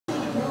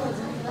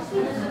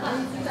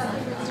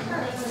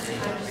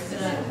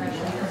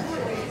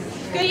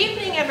Good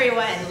evening,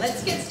 everyone.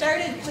 Let's get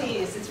started,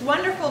 please. It's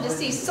wonderful to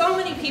see so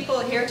many people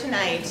here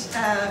tonight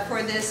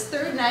for this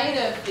third night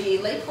of the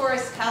Lake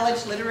Forest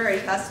College Literary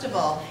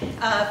Festival.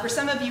 For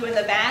some of you in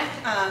the back,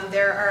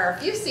 there are a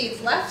few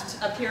seats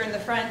left up here in the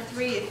front,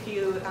 3 if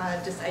you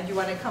decide you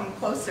want to come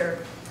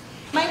closer.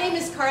 My name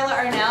is Carla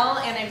Arnell,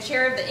 and I'm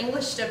chair of the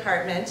English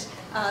department.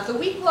 The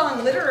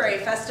week-long literary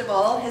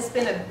festival has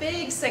been a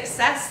big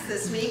success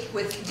this week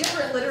with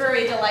different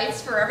literary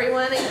delights for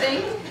everyone, I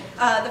think.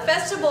 The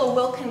festival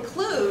will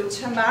conclude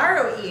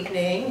tomorrow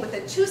evening with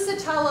a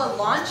Tusitala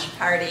launch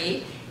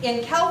party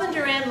in Calvin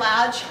Duran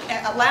Lounge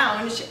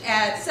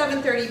at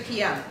 7:30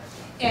 p.m.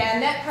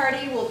 And that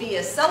party will be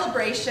a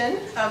celebration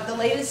of the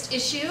latest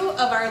issue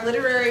of our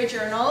literary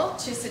journal,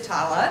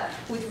 Tusitala,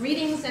 with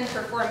readings and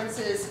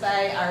performances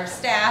by our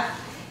staff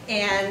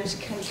and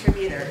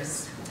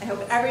contributors. I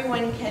hope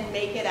everyone can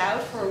make it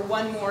out for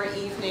one more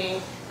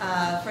evening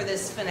for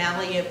this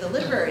finale of the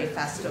Literary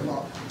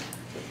Festival.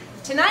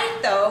 Tonight,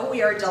 though,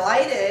 we are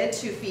delighted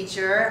to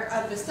feature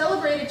the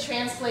celebrated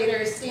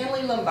translator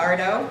Stanley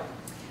Lombardo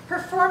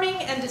performing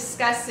and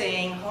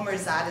discussing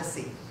Homer's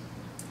Odyssey.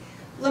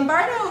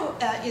 Lombardo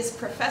is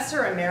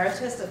Professor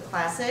Emeritus of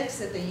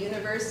Classics at the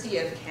University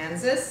of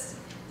Kansas,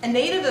 a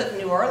native of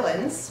New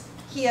Orleans.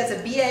 He has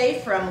a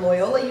BA from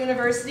Loyola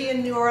University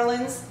in New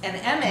Orleans, an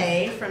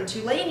MA from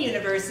Tulane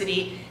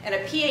University, and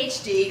a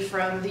PhD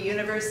from the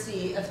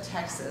University of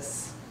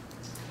Texas.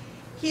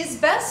 He is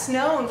best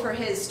known for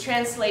his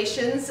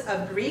translations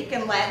of Greek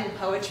and Latin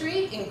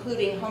poetry,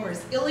 including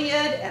Homer's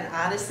Iliad and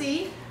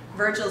Odyssey,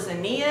 Virgil's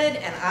Aeneid,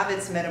 and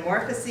Ovid's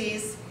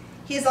Metamorphoses.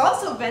 He has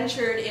also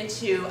ventured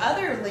into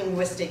other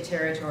linguistic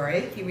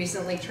territory. He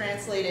recently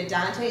translated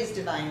Dante's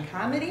Divine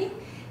Comedy,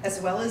 as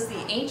well as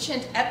the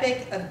ancient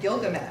epic of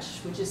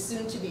Gilgamesh, which is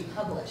soon to be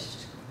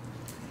published.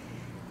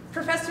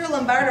 Professor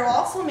Lombardo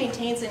also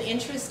maintains an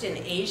interest in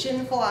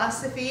Asian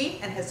philosophy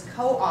and has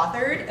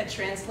co-authored a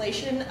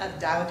translation of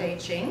Tao Te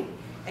Ching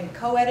and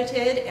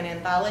co-edited an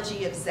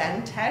anthology of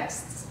Zen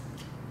texts.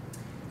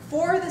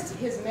 For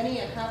his many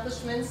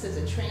accomplishments as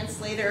a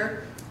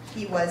translator,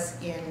 he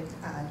was in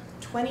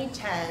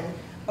 2010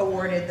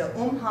 awarded the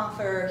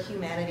Umhofer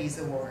Humanities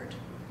Award.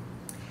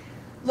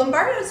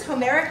 Lombardo's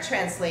Homeric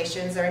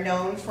translations are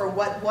known for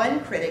what one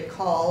critic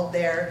called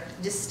their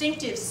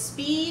distinctive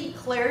speed,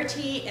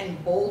 clarity,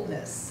 and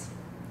boldness.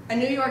 A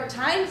New York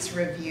Times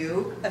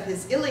review of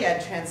his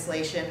Iliad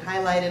translation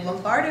highlighted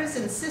Lombardo's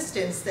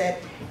insistence that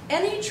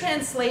any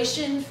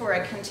translation for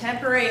a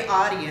contemporary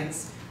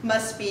audience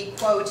must be,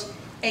 quote,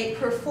 a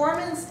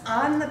performance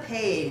on the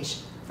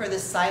page for the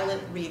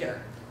silent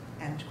reader,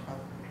 end quote.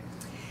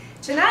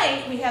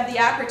 Tonight, we have the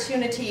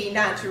opportunity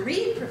not to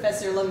read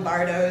Professor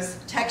Lombardo's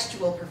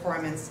textual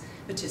performance,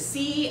 but to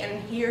see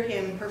and hear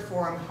him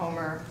perform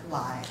Homer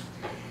live.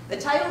 The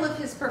title of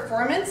his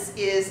performance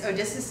is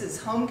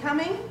Odysseus'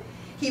 Homecoming.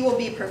 He will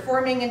be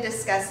performing and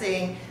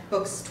discussing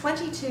books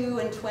 22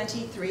 and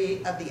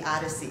 23 of the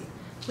Odyssey.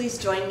 Please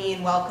join me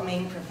in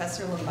welcoming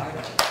Professor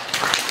Lombardo.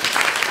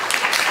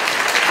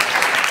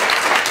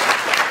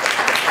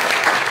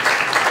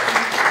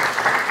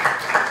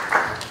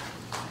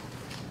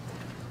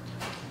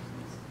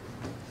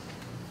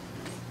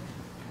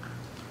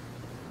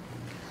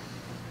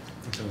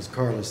 As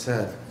Carla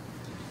said,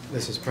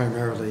 this is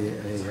primarily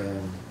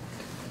a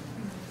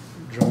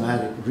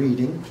dramatic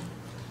reading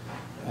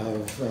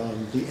of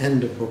the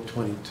end of Book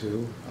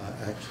 22,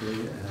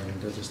 actually,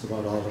 and just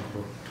about all of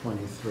Book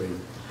 23,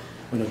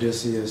 when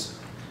Odysseus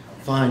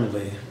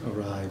finally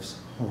arrives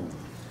home.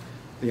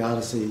 The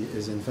Odyssey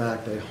is, in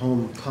fact, a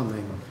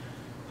homecoming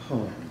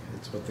home.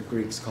 It's what the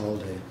Greeks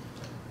called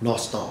a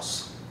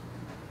nostos,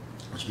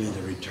 which means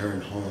a return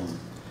home.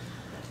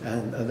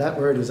 And that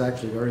word is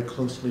actually very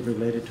closely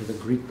related to the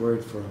Greek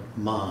word for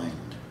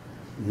mind,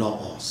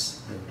 noos.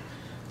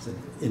 It's an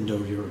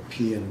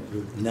Indo-European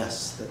root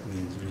nes that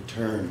means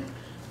return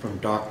from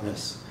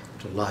darkness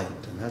to light.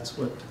 And that's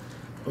what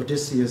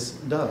Odysseus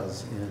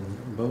does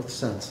in both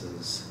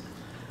senses.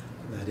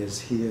 That is,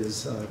 he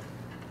is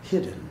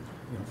hidden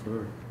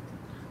for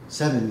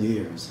 7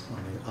 years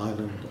on the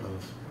island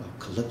of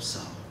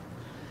Calypso,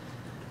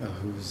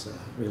 who's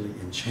really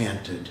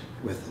enchanted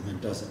with him and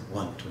doesn't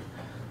want to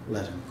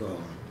let him go.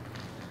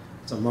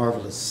 It's a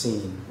marvelous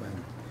scene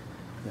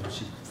when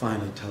she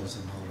finally tells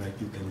him, all right,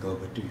 you can go,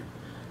 but do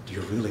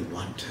you really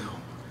want to?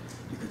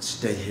 You could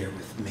stay here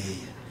with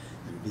me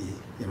and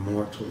be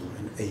immortal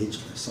and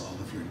ageless all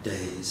of your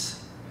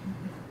days.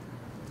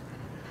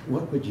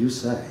 What would you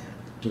say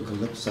to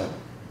Calypso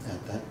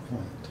at that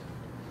point?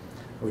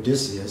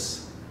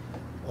 Odysseus,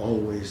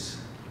 always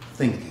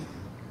thinking.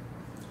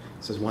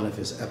 This is one of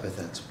his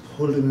epithets,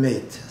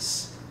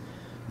 polymetes,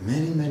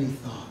 many, many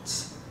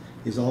thoughts.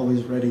 He's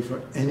always ready for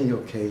any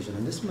occasion,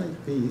 and this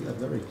might be a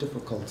very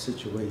difficult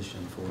situation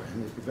for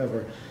him. If you've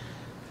ever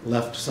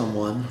left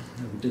someone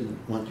and didn't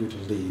want you to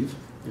leave,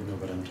 you know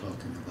what I'm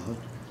talking about.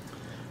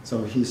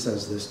 So he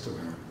says this to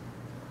her,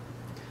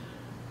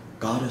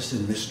 Goddess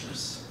and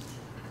mistress,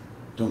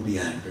 don't be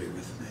angry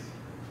with me.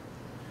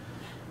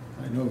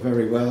 I know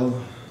very well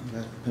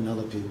that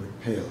Penelope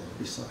would pale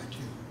beside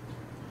you.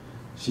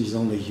 She's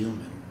only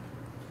human,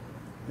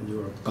 and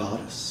you're a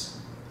goddess,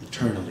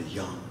 eternally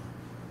young.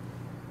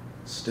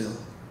 Still,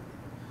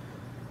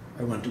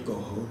 I want to go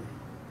home.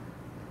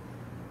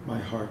 My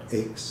heart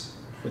aches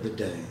for the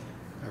day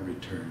I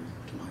return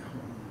to my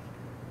home.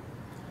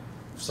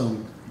 If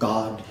some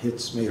god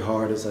hits me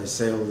hard as I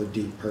sail the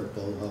deep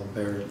purple, I'll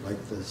bear it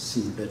like the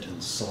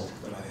sea-bitten salt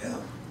that I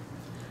am.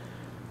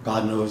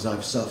 God knows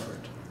I've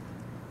suffered,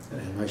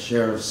 and my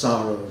share of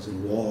sorrows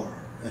in war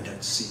and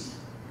at sea.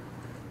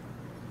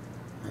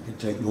 I can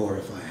take more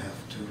if I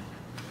have to.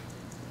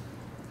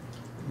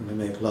 And they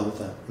make love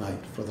that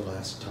night for the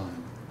last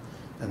time,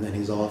 and then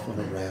he's off on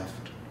a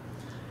raft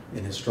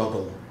in his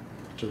struggle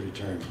to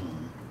return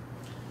home.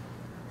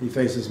 He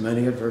faces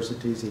many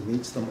adversities. He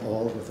meets them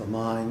all with a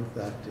mind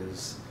that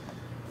is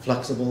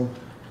flexible,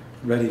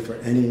 ready for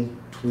any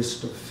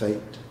twist of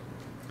fate.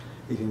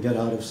 He can get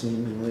out of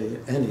seemingly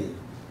any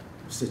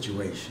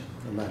situation,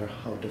 no matter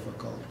how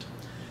difficult.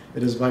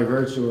 It is by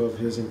virtue of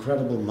his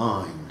incredible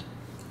mind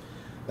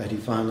that he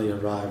finally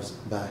arrives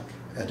back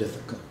at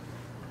Ithaca,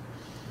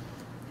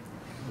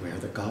 where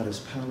the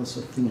goddess Pallas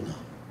Athena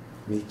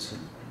meets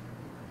him.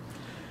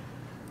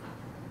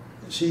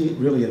 She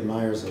really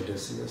admires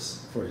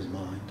Odysseus for his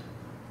mind.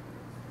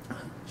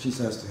 She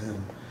says to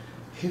him,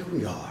 "Here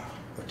we are,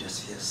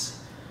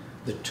 Odysseus,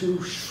 the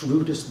two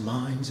shrewdest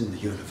minds in the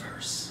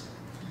universe.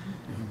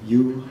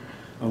 You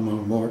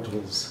among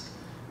mortals,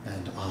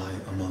 and I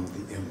among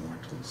the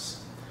immortals."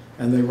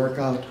 And they work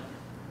out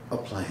a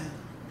plan.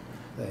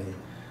 They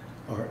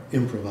are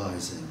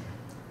improvising,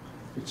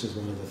 which is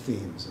one of the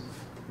themes of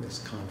this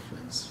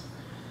conference.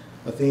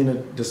 Athena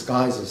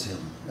disguises him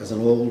as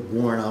an old,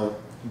 worn-out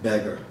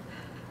beggar,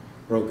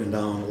 broken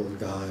down old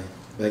guy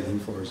begging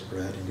for his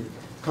bread, and he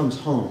comes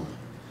home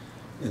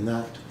in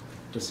that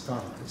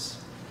disguise.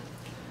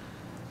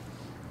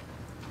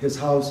 His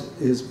house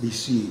is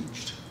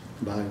besieged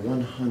by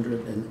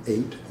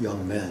 108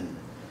 young men,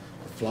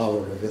 the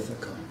flower of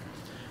Ithaca,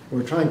 who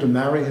are trying to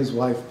marry his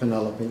wife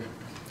Penelope,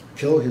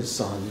 kill his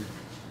son,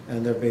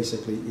 and they're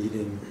basically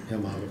eating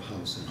him out of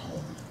house and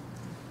home.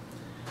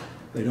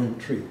 They don't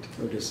treat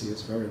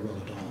Odysseus very well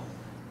at all,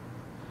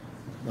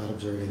 not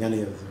observing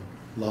any of the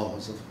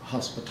laws of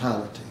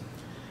hospitality.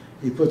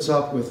 He puts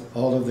up with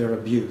all of their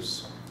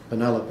abuse.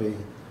 Penelope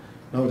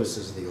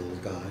notices the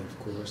old guy, of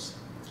course,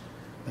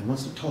 and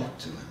wants to talk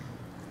to him.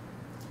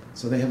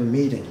 So they have a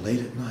meeting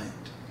late at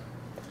night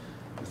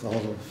with all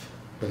of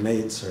the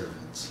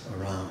maidservants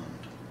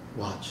around,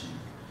 watching.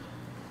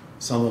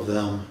 Some of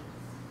them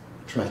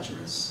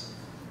treacherous.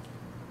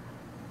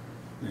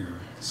 They're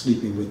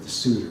sleeping with the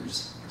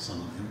suitors, some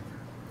of them.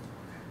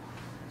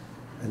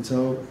 And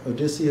so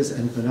Odysseus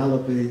and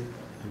Penelope,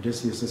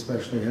 Odysseus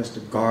especially, has to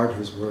guard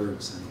his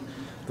words, and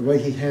the way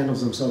he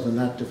handles himself in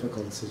that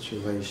difficult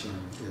situation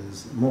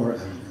is more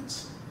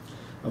evidence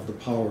of the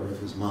power of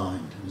his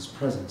mind and his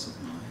presence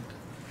of mind.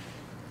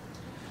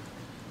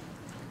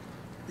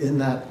 In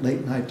that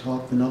late night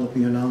talk,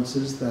 Penelope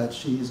announces that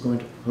she is going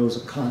to propose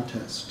a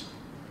contest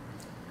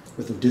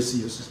with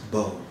Odysseus'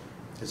 bow,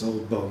 his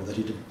old bow that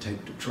he didn't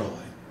take to Troy.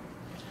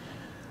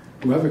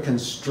 Whoever can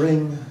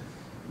string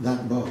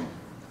that bow,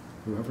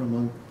 whoever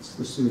amongst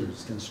the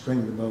suitors can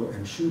string the bow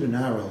and shoot an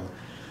arrow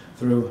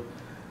through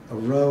a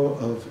row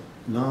of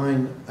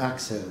 9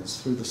 axe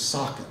heads through the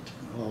socket,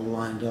 all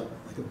lined up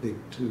like a big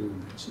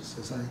tube. She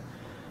says,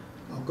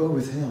 I'll go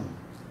with him,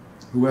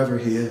 whoever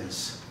he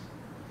is.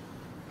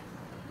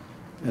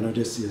 And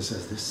Odysseus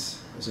says,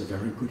 this is a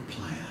very good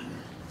plan.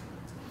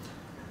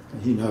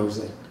 And he knows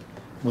that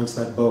once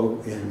that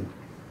bow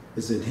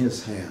is in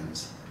his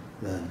hands,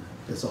 then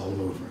it's all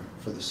over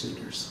for the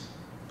suitors.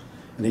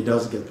 And he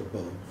does get the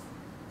bow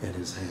in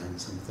his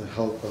hands, and with the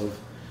help of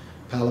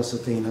Pallas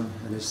Athena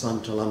and his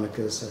son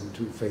Telemachus and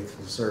 2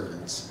 faithful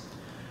servants,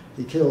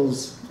 he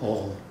kills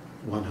all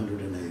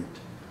 108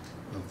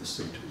 of the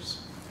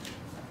suitors.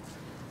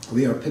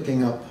 We are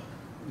picking up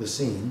the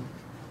scene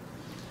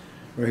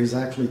where he's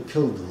actually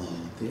killed them all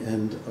at the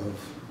end of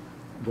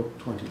book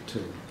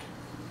 22.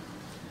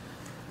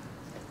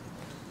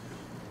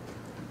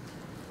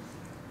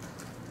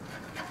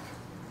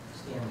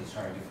 Stanley,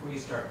 sorry, before you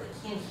start,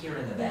 I can't hear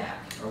in the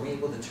back. Are we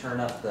able to turn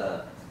up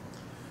the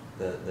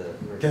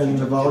Can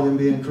the volume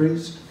be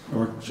increased,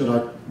 or should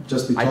I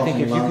just be talking I think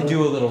if louder? you could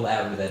do a little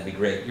louder, that'd be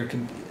great.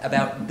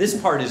 About this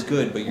part is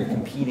good, but you're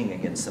competing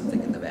against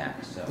something in the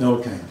back. So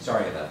Okay.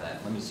 sorry about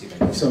that. Let me see if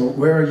I can. So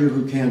where are you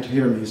who can't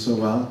hear me so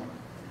well?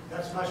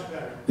 That's much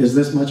better. Is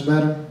this much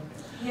better?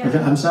 Yeah. Okay,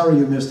 I'm sorry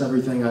you missed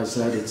everything I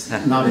said. It's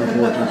not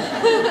important.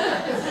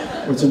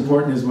 What's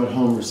important is what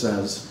Homer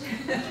says.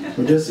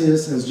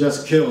 Odysseus has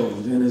just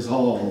killed in his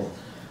hall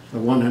the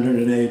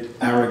 108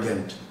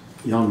 arrogant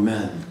young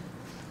men.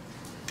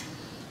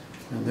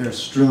 And they're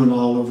strewn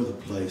all over the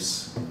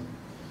place,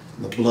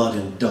 the blood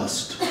and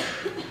dust,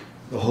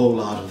 the whole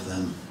lot of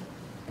them.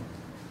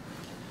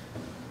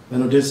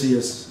 Then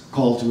Odysseus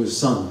called to his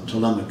son,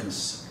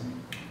 Telemachus,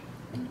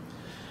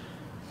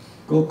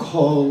 "Go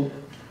call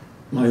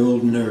my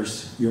old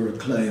nurse,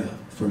 Eurycleia,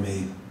 for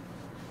me.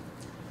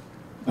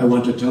 I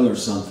want to tell her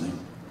something.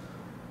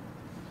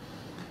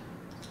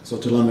 So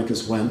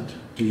Telemachus went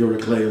to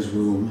Eurycleia's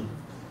room,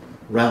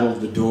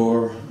 rattled the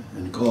door,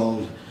 and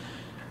called,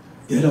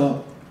 "Get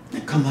up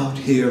and come out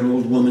here,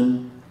 old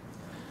woman.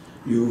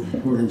 You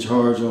were in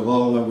charge of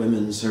all our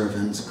women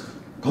servants.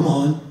 Come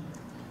on.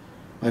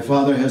 My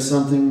father has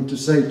something to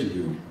say to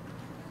you."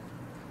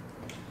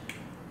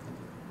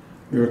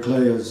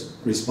 Eurycleia's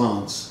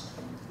response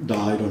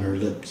died on her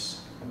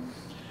lips.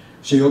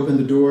 She opened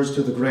the doors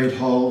to the great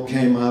hall,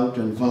 came out,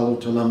 and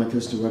followed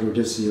Telemachus to where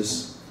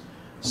Odysseus,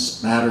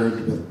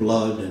 spattered with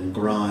blood and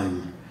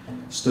grime,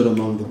 stood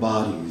among the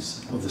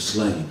bodies of the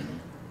slain.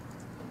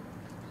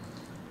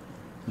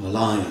 A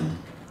lion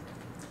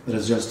that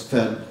has just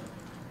fed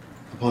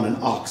upon an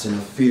ox in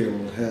a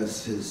field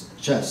has his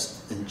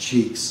chest and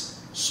cheeks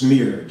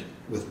smeared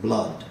with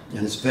blood, and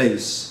his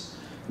face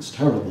is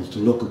terrible to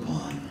look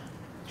upon.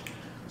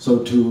 So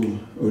too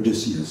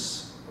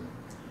Odysseus,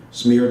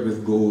 smeared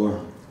with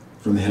gore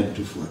from head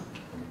to foot.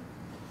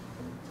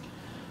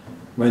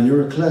 When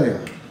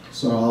Eurycleia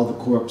saw all the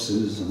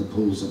corpses and the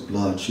pools of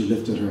blood, she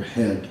lifted her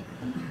head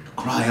to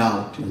cry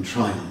out in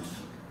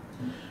triumph.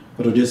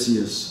 But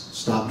Odysseus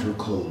stopped her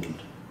cold,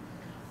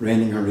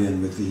 reining her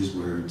in with these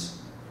words,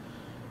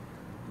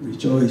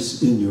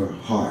 "Rejoice in your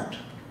heart,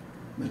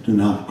 but do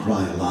not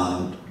cry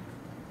aloud.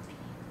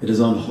 It is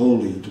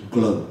unholy to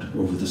gloat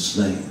over the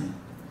slain.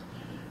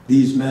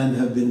 These men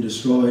have been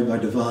destroyed by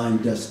divine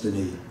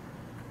destiny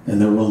and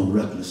their own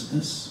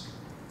recklessness.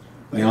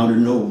 They honor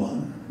no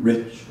one,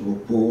 rich or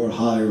poor,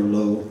 high or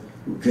low,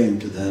 who came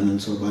to them,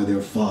 and so by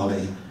their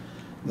folly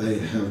they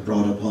have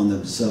brought upon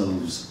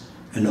themselves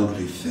an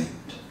ugly fate.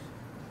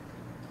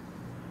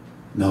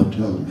 Now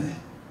tell me,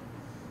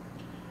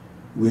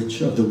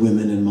 which of the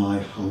women in my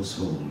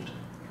household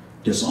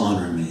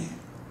dishonor me,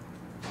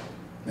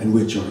 and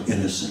which are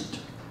innocent?"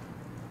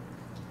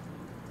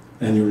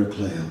 And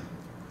Eurycleia,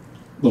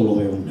 the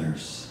loyal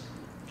nurse,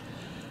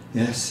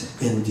 "Yes,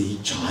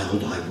 indeed,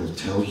 child, I will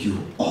tell you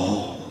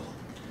all.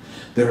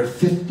 There are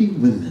 50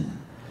 women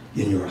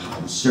in your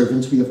house,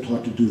 servants we have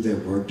taught to do their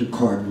work, to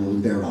card wool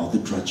and bear all the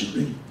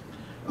drudgery.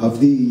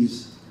 Of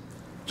these,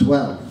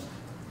 12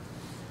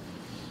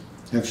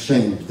 have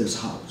shamed this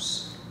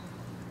house,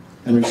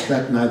 and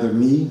respect neither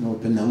me nor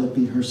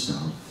Penelope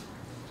herself.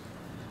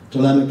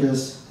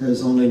 Telemachus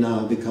has only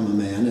now become a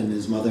man, and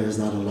his mother has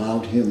not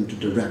allowed him to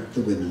direct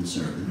the women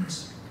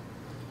servants.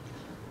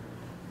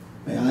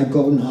 May I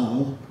go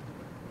now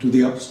to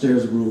the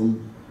upstairs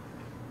room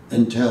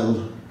and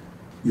tell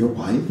your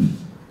wife?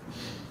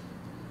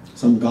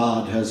 Some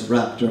god has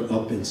wrapped her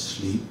up in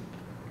sleep."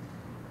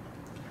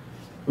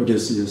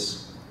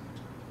 Odysseus,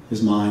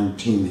 his mind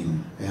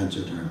teeming,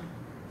 answered her,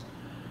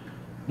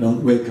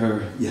 "Don't wake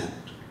her yet.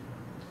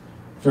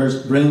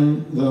 First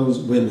bring those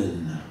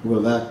women who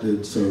have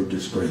acted so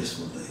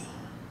disgracefully."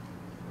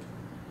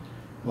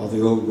 While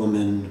the old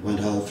woman went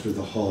out through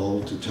the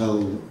hall to tell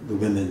the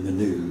women the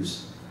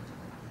news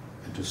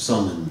and to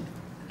summon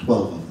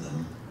 12 of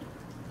them,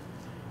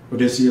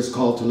 Odysseus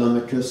called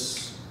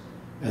Telemachus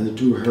and the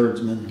 2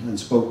 herdsmen and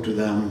spoke to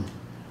them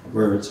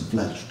words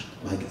fletched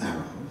like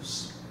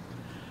arrows.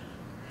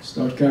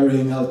 "Start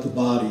carrying out the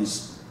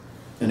bodies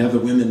and have the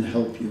women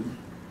help you.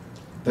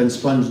 Then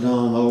sponge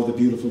down all the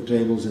beautiful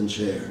tables and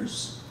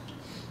chairs.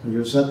 When you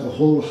have set the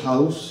whole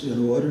house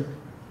in order,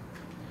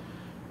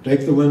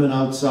 take the women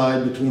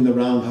outside between the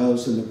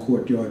roundhouse and the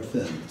courtyard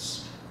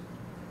fence.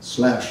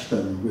 Slash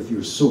them with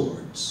your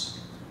swords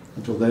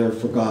until they have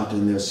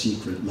forgotten their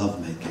secret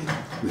lovemaking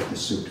with the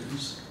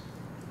suitors.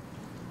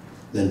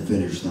 Then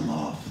finish them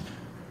off."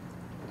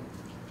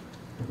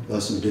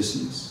 Thus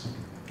Odysseus.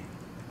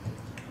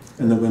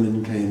 And the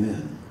women came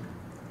in,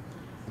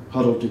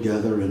 huddled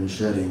together and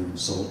shedding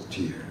salt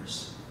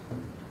tears.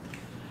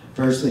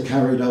 First they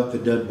carried out the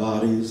dead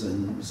bodies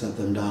and set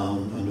them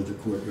down under the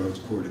courtyard's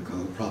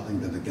portico,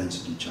 propping them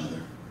against each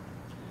other.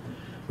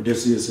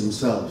 Odysseus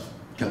himself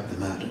kept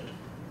them at it.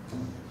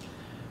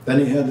 Then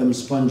he had them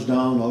sponge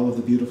down all of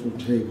the beautiful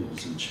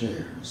tables and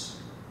chairs.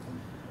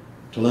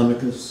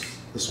 Telemachus,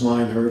 the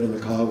swineherd, and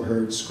the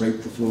cowherd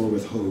scraped the floor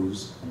with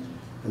hose,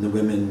 and the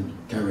women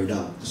carried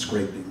out the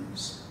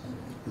scrapings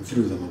and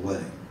threw them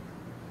away.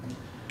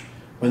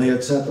 When they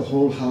had set the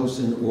whole house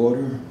in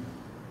order,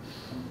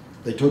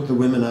 they took the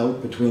women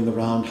out between the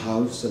round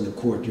house and the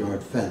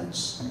courtyard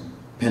fence,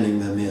 penning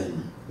them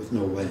in with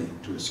no way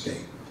to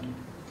escape.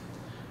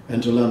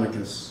 And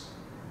Telemachus,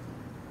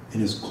 in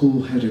his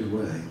cool-headed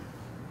way,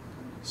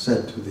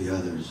 said to the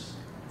others,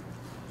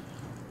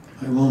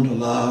 "I won't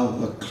allow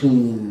a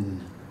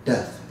clean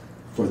death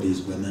for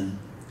these women,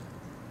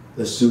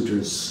 the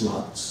suitors'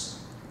 sluts,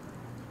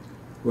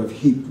 who have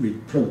heaped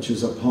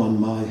reproaches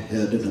upon my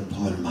head and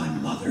upon my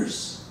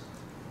mother's."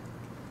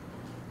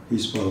 He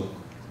spoke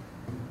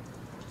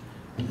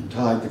and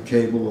tied the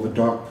cable of a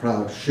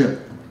dark-prowed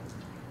ship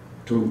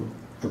to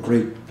a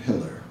great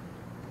pillar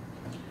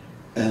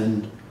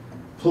and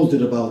pulled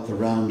it about the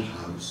round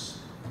house,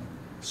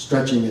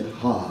 stretching it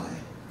high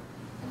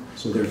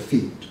so their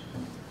feet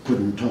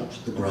couldn't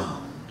touch the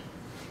ground.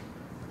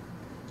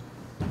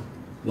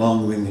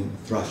 Long-winged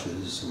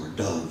thrushes or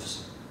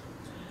doves,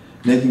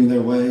 making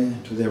their way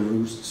to their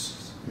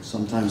roosts,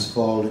 sometimes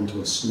fall into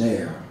a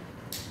snare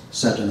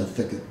set in a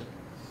thicket,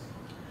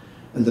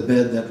 and the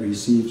bed that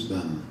receives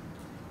them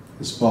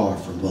is far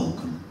from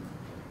welcome.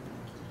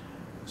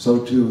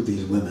 So too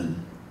these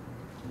women,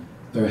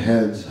 their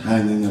heads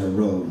hanging in a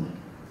row,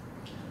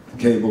 a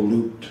cable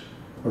looped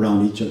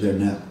around each of their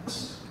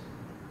necks.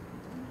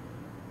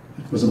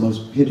 It was a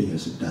most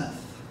piteous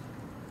death.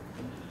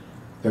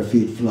 Their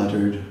feet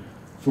fluttered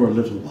for a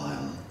little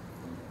while,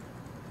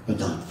 but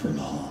not for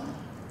long.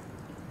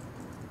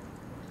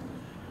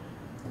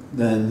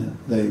 Then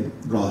they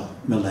brought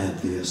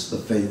Melanthius, the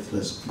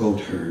faithless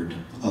goatherd,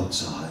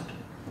 outside.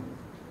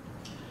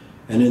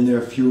 And in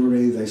their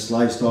fury, they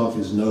sliced off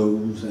his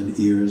nose and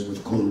ears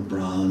with cold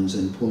bronze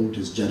and pulled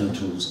his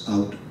genitals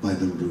out by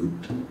the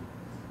root.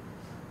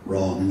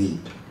 Raw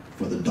meat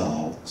for the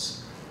dogs,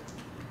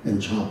 and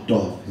chopped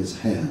off his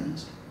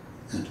hands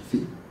and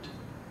feet.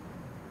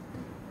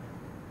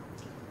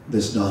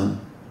 This done,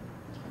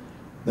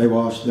 they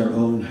washed their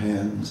own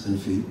hands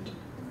and feet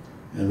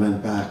and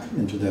went back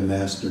into their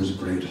master's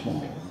great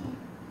hall.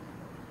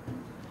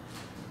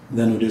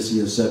 Then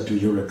Odysseus said to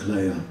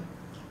Eurycleia,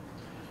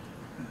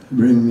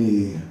 "Bring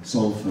me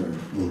sulfur,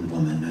 old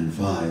woman, and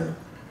fire,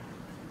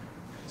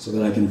 so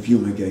that I can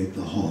fumigate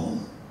the hall.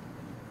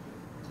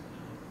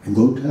 And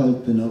go tell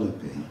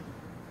Penelope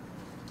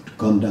to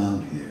come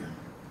down here,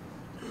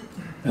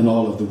 and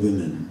all of the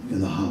women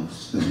in the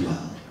house as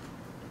well."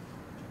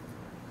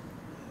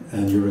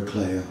 And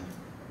Eurycleia,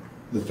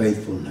 the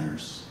faithful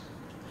nurse,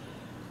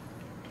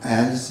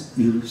 "As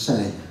you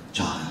say,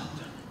 child,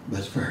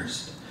 but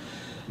first,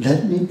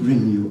 let me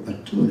bring you a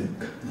tunic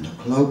and a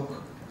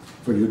cloak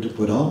for you to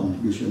put on.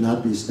 You should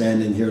not be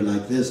standing here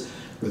like this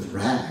with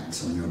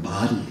rags on your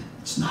body.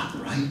 It's not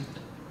right."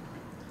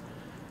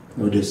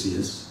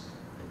 Odysseus,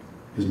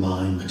 his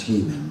mind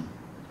teeming,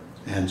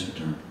 answered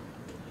her,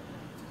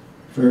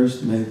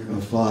 "First make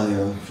a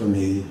fire for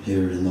me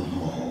here in the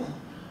hall."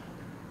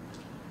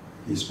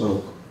 He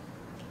spoke,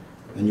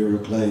 and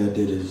Eurycleia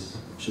did as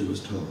she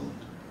was told.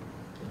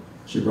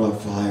 She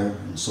brought fire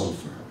and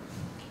sulfur,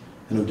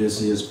 and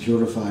Odysseus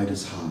purified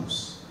his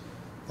house,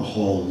 the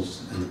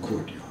halls and the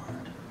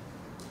courtyard.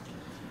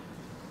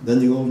 Then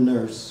the old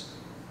nurse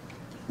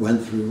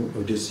went through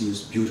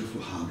Odysseus'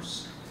 beautiful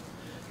house,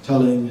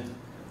 telling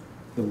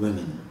the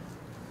women.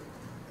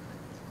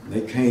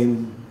 They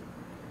came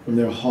from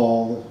their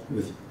hall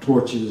with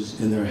torches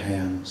in their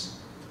hands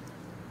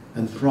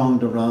and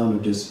thronged around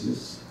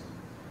Odysseus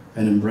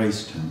and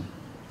embraced him.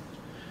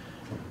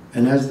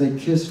 And as they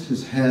kissed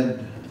his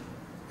head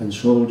and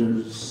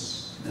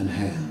shoulders and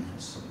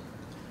hands,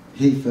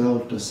 he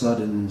felt a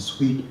sudden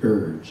sweet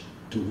urge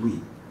to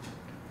weep,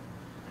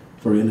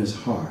 for in his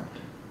heart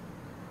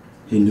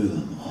he knew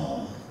them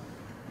all.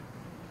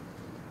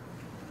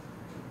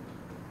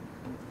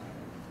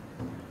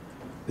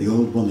 The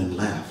old woman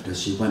laughed as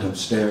she went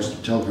upstairs to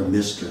tell her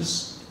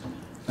mistress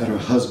that her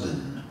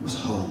husband was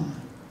home.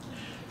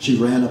 She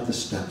ran up the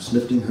steps,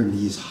 lifting her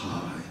knees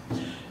high,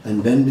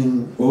 and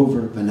bending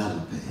over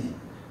Penelope,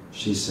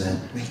 she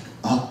said, "Wake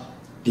up,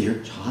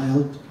 dear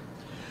child,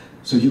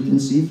 so you can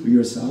see for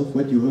yourself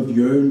what you have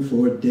yearned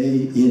for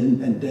day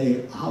in and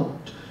day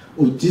out.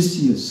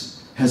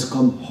 Odysseus has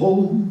come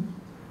home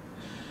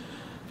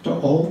after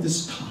all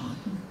this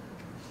time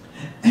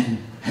and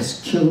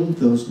has killed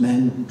those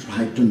men who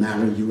tried to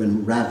marry you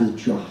and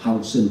ravaged your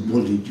house and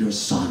bullied your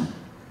son."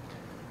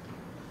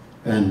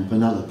 And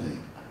Penelope,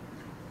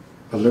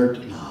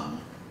 alert now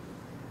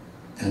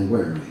and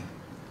wary,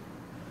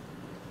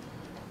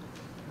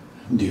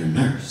 "Dear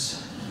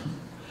nurse,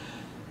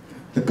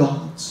 the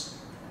gods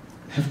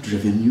have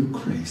driven you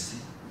crazy.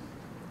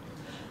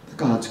 The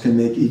gods can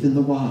make even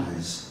the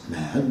wise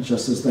mad,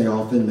 just as they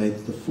often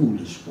make the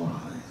foolish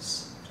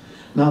wise.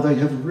 Now they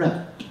have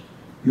wrecked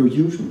your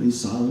usually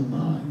sound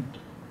mind.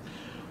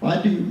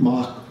 Why do you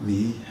mock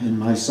me and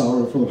my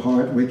sorrowful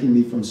heart, waking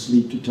me from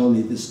sleep to tell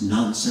me this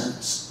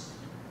nonsense?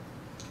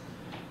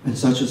 And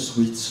such a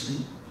sweet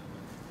sleep,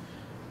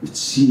 it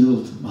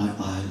sealed my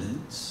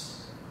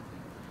eyelids.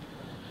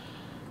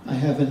 I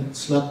haven't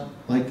slept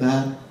like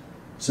that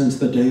since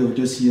the day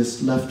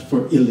Odysseus left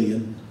for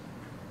Ilion,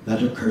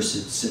 that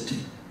accursed city.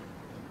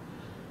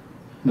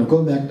 Now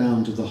go back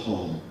down to the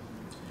hall.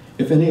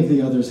 If any of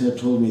the others had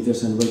told me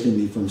this and wakened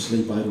me from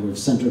sleep, I would have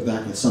sent her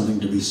back with something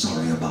to be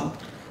sorry about.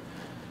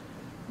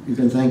 You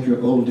can thank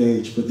your old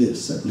age for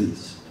this, at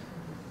least."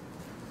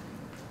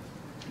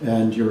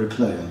 And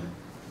Eurycleia,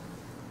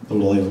 the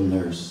loyal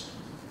nurse,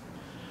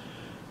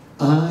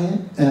 "I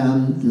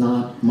am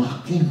not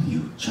mocking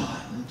you,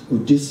 child.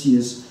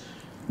 Odysseus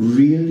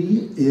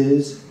really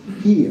is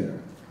here.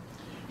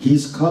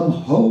 He's come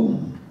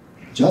home,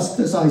 just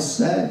as I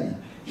say.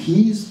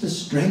 He's the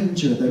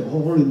stranger they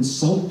all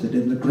insulted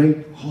in the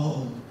great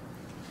hall.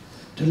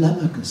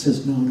 Telemachus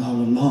has known all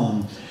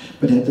along,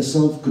 but had the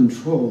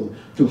self-control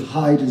to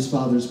hide his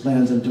father's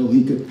plans until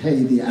he could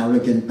pay the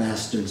arrogant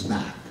bastards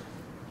back.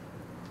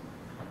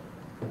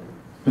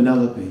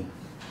 Penelope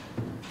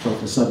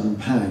felt a sudden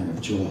pang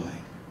of joy.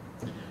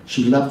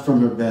 She leapt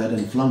from her bed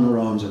and flung her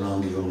arms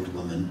around the old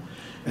woman,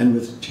 and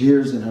with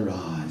tears in her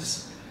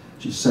eyes,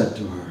 she said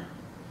to her,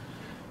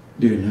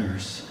 "Dear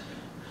nurse,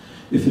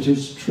 if it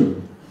is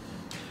true,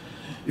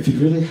 if he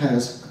really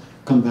has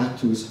come back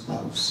to his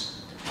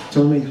house,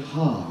 tell me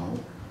how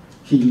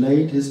he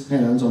laid his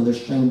hands on the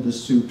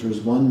shameless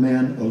suitors, one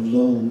man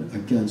alone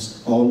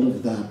against all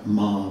of that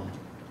mob."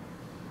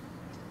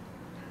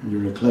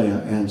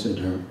 Eurycleia answered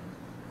her,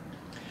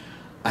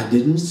 "I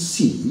didn't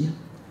see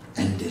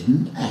and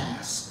didn't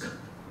ask.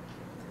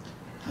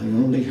 I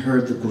only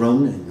heard the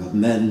groaning of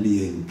men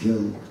being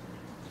killed.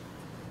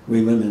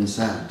 We women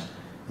sat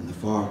in the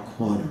far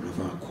corner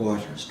of our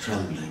quarters,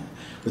 trembling,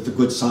 with the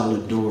good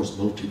solid doors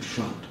bolted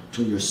shut,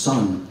 till your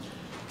son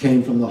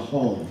came from the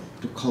hall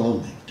to call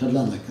me.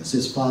 Telemachus,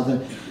 his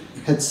father,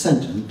 had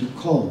sent him to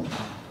call me.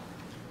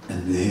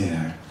 And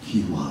there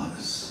he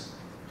was,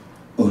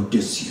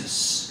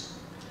 Odysseus,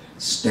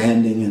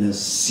 standing in a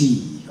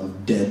sea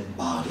of dead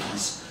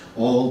bodies,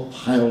 all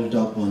piled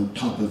up on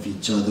top of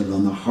each other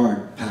on the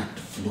hard-packed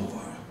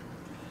floor.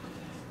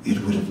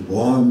 It would have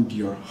warmed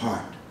your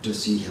heart to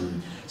see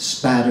him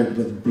spattered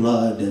with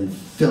blood and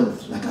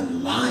filth like a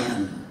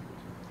lion.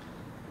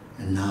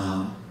 And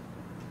now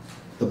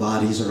the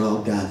bodies are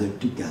all gathered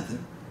together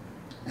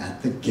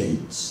at the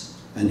gates,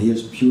 and he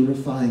is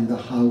purifying the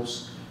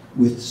house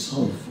with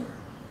sulfur,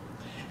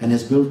 and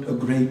has built a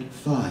great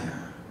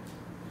fire,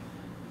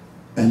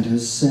 and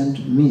has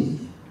sent me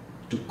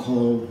to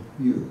call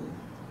you.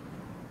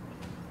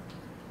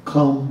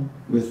 Come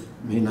with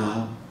me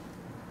now,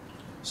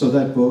 so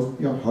that both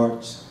your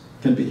hearts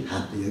can be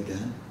happy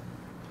again.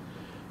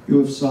 You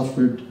have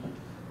suffered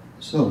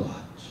so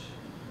much,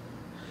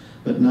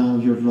 but now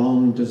your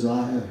long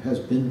desire has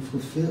been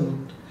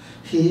fulfilled.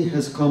 He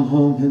has come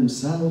home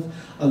himself,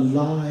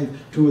 alive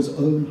to his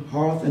own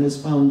hearth, and has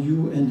found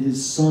you and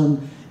his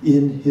son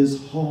in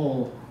his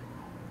hall.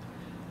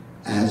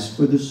 As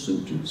for the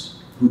suitors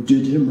who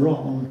did him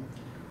wrong,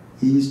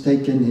 he's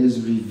taken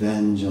his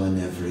revenge on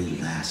every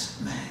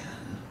last man."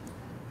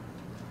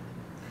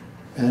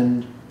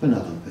 And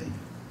Penelope,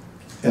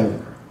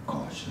 ever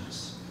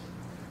cautious,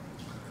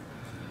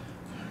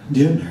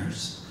 "Dear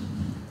nurse,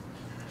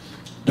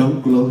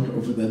 don't gloat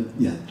over them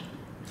yet.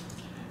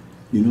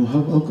 You know how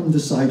welcome the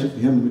sight of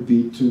him would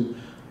be to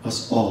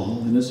us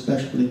all, and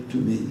especially to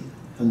me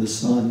and the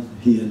son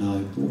he and I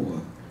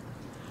bore.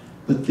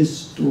 But this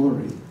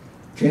story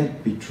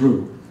can't be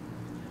true,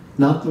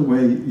 not the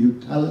way you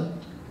tell it.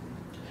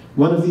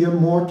 One of the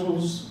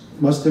immortals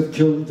must have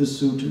killed the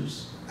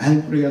suitors,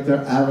 angry at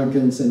their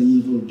arrogance and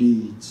evil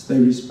deeds. They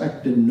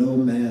respected no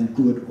man,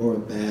 good or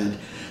bad,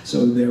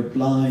 so their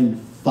blind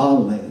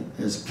folly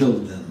has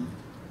killed them.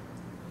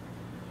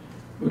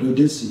 But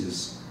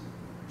Odysseus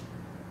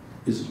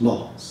is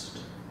lost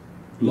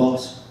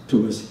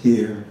to us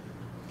here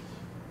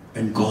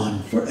and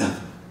gone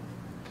forever."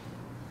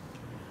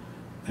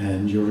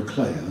 And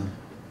Eurycleia,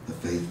 the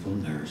faithful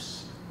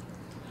nurse,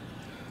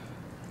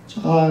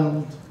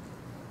 "Child,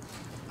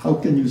 how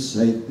can you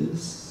say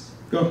this?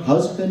 Your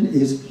husband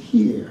is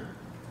here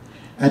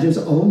at his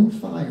own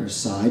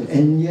fireside,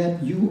 and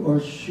yet you are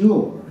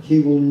sure he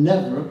will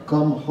never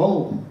come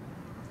home.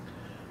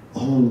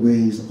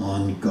 Always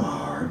on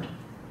guard.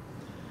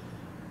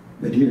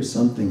 But here's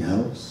something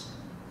else,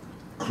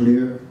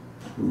 clear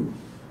proof.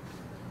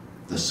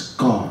 The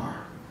scar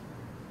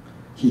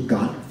he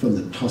got from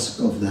the tusk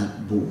of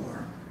that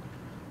boar.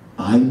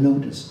 I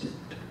noticed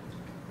it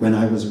when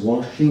I was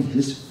washing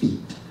his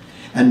feet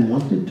and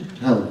wanted to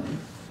tell him,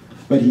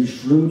 but he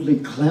shrewdly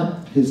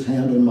clamped his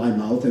hand on my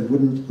mouth and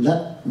wouldn't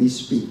let me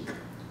speak.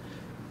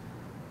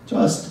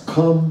 Just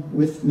come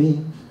with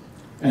me,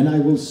 and I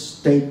will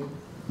stake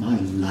my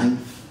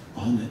life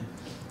on it.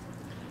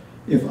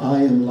 If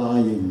I am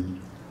lying,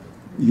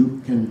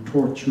 you can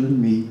torture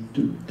me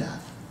to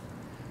death."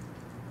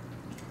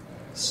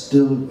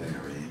 Still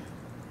wary,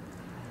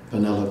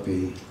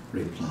 Penelope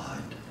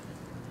replied,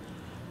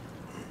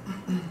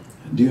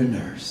 "Dear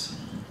nurse,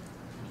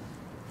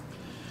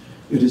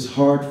 it is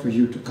hard for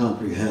you to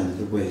comprehend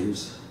the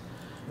ways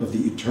of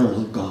the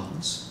eternal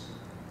gods,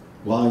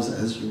 wise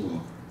as you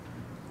are.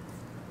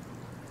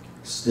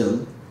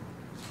 Still,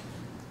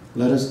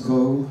 let us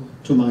go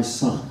to my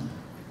son,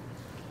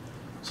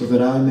 so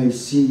that I may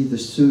see the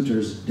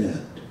suitors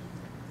dead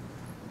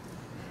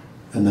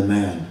and the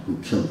man who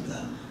killed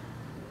them."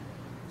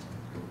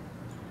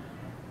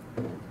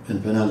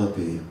 And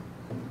Penelope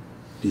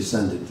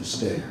descended the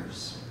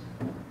stairs,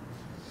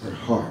 her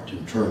heart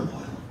in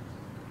turmoil.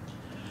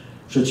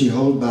 Should she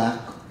hold back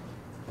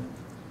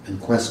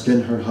and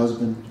question her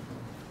husband?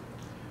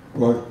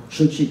 Or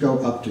should she go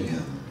up to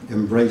him,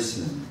 embrace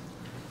him,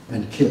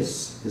 and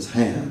kiss his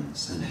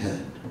hands and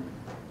head?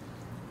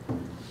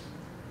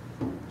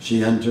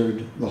 She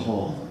entered the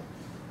hall,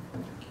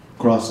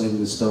 crossing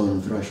the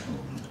stone threshold,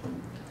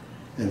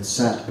 and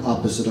sat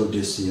opposite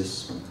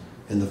Odysseus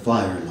in the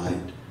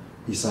firelight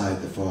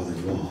beside the farther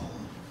wall.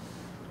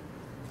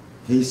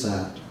 He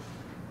sat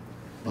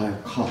by a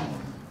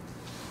column,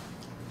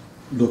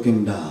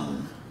 looking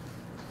down,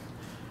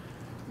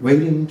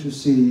 waiting to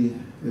see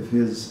if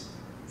his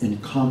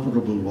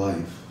incomparable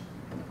wife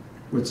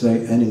would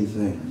say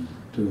anything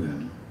to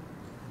him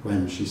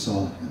when she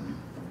saw him.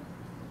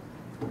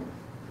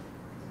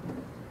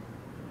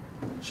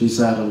 She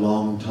sat a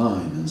long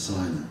time in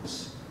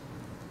silence,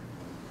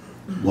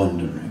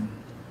 wondering.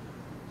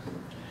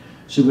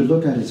 She would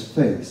look at his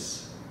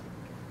face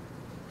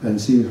and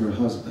see her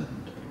husband,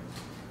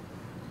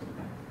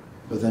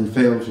 but then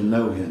fail to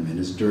know him in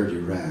his dirty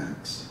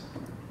rags.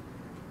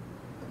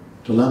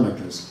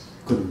 Telemachus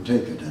couldn't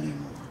take it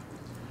anymore.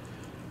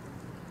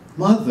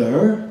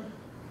 "Mother,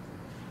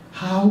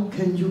 how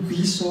can you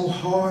be so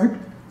hard?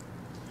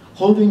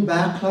 Holding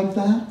back like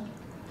that?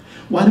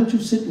 Why don't you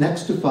sit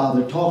next to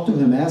Father, talk to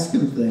him, ask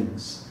him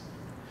things?"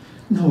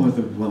 No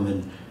other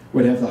woman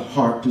would have the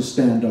heart to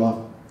stand off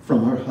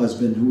from her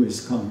husband who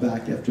has come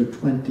back after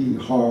 20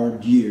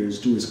 hard years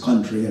to his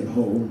country and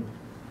home.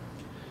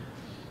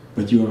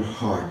 But your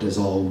heart is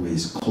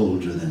always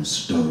colder than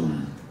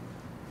stone.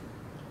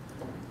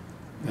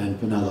 And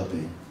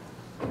Penelope,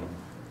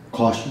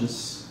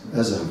 cautious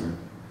as ever.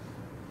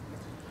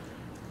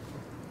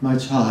 "My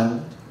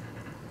child,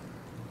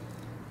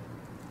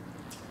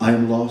 I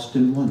am lost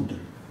in wonder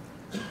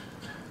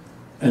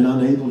and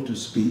unable to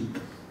speak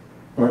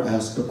or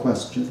ask a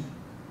question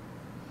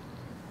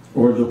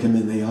or look him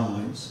in the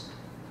eyes.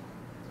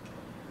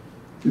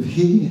 If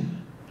he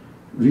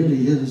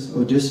really is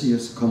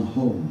Odysseus come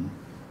home,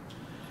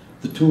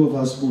 the two of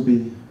us will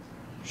be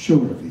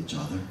sure of each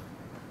other,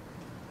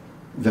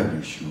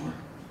 very sure.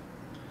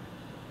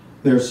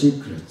 There are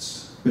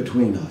secrets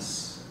between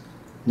us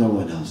no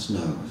one else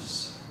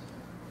knows."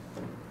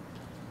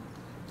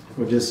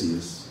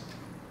 Odysseus,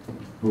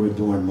 who had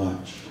borne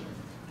much,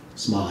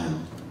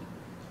 smiled,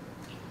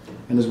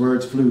 and his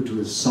words flew to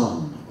his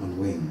son on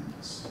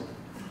wings.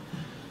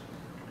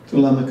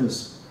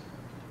 "Telemachus,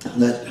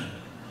 let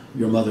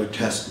your mother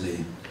test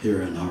me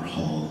here in our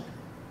hall.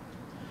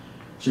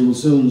 She will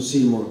soon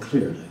see more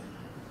clearly.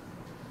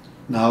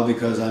 Now,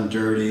 because I'm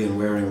dirty and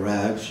wearing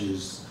rags,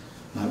 she's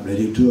not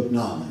ready to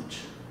acknowledge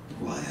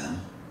who I am.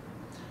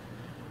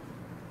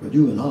 But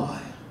you and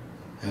I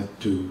have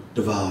to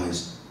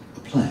devise a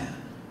plan.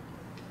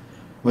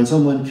 When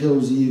someone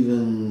kills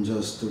even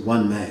just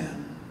one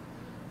man,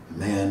 a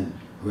man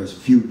who has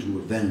few to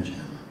avenge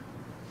him,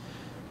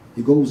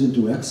 he goes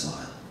into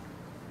exile,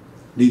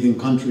 leaving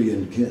country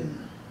and kin.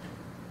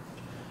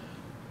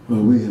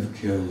 Well, we have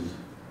killed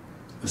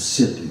a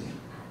city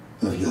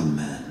of young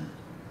men,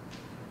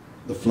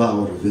 the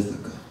flower of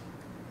Ithaca.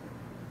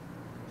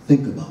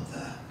 Think about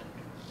that."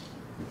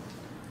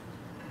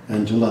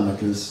 And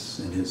Telemachus,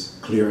 in his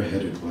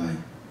clear-headed way,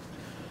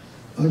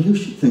 "Oh, you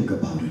should think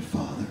about it,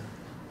 Father.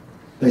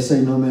 They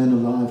say no man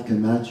alive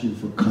can match you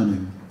for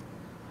cunning.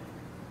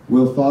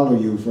 We'll follow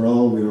you for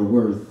all we are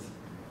worth,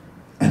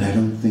 and I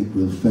don't think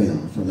we'll fail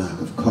for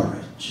lack of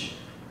courage."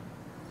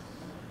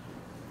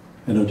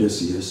 And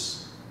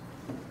Odysseus,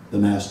 the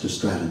master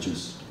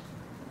strategist,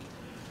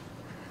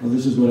 "Well,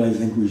 this is what I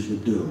think we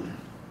should do.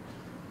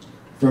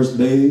 First,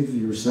 bathe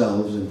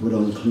yourselves and put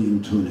on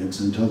clean tunics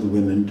and tell the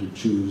women to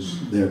choose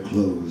their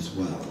clothes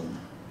well.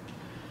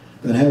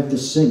 Then have the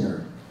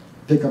singer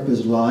pick up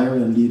his lyre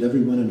and lead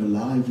everyone in a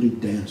lively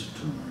dance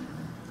tune,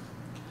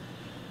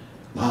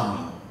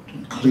 loud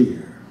and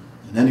clear,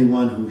 and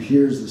anyone who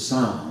hears the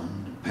sound,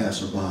 a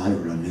passerby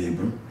or a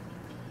neighbor,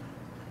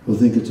 will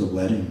think it's a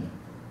wedding.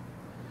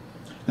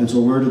 And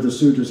so word of the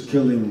suitors'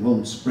 killing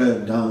won't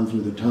spread down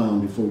through the town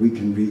before we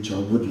can reach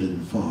our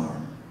woodland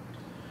farm.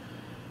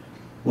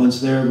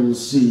 Once there, we'll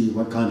see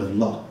what kind of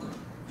luck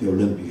the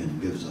Olympian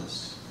gives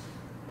us."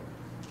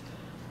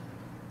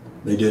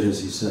 They did as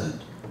he said.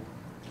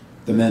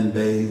 The men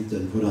bathed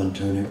and put on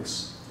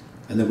tunics,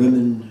 and the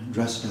women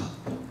dressed up.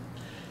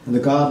 And the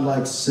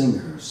godlike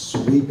singer,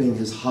 sweeping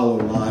his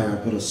hollow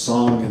lyre, put a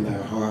song in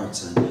their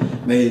hearts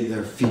and made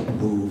their feet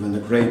move, and the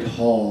great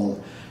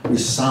hall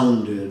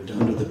resounded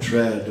under the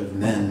tread of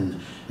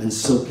men and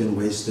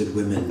silken-waisted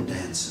women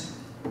dancing.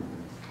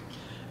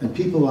 And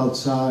people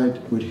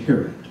outside would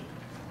hear it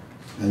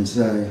and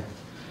say,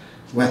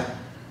 "Well,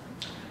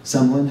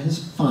 someone has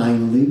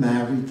finally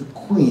married the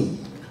queen,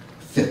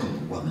 fickle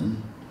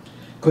woman.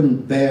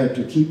 Couldn't bear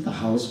to keep the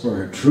house for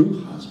her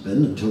true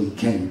husband until he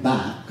came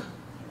back."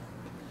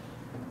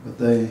 But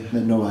they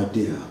had no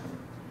idea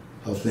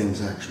how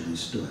things actually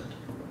stood.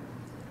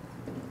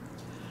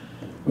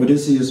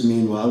 Odysseus,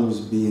 meanwhile, was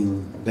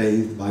being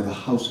bathed by the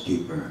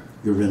housekeeper,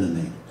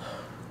 Eurynome.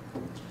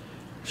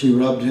 She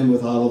rubbed him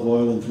with olive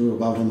oil and threw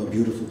about him a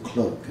beautiful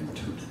cloak and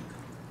tunic.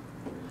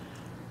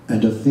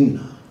 And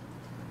Athena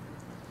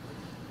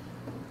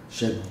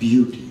shed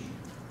beauty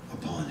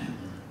upon him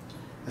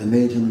and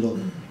made him look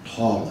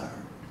taller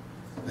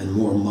and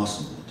more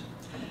muscled,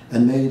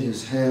 and made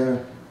his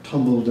hair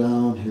tumble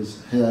down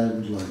his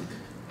head like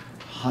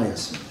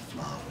hyacinth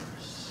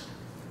flowers.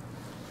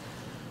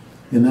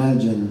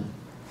 Imagine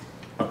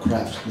a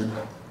craftsman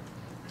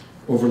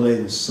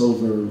overlaying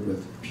silver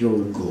with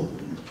pure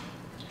gold.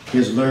 He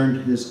has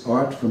learned his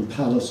art from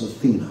Pallas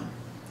Athena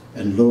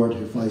and Lord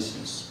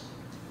Hephaestus,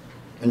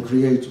 and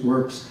creates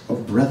works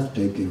of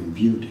breathtaking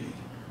beauty.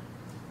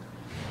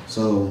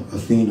 So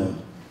Athena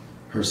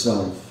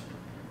herself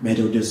made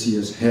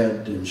Odysseus'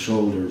 head and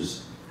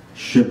shoulders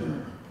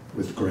shimmer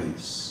with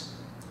grace.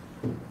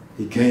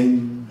 He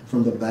came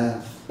from the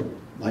bath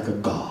like a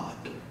god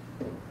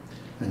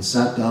and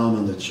sat down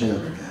on the chair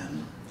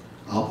again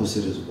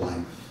opposite his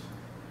wife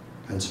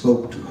and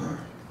spoke to her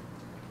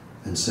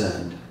and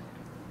said,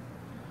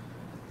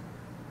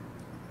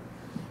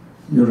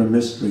 "You're a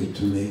mystery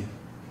to me.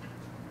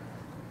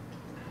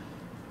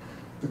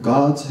 The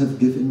gods have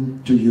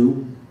given to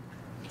you,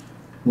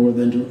 more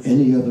than to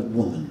any other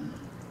woman,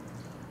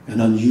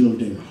 an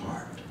unyielding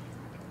heart.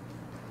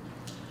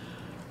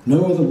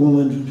 No other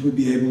woman would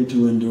be able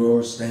to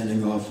endure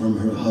standing off from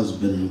her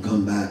husband and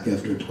come back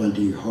after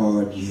 20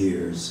 hard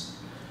years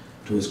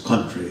to his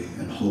country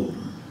and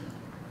home.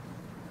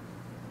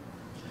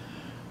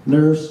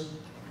 Nurse,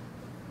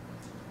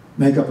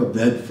 make up a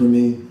bed for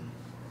me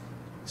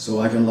so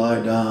I can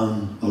lie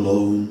down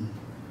alone,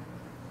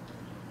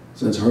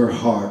 since her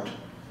heart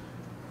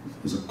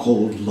is a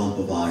cold lump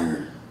of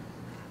iron."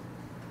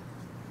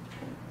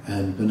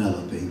 And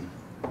Penelope,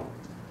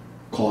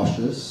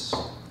 cautious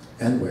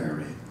and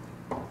wary,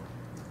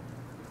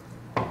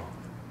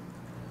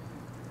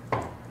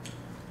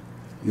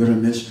 "You're a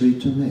mystery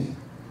to me.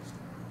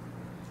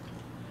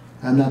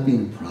 I'm not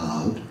being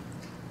proud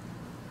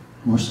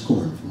or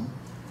scornful,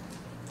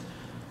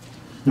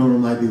 nor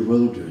am I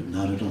bewildered,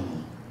 not at all.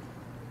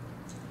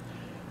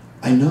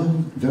 I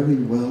know very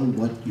well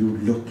what you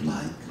looked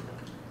like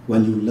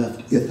when you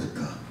left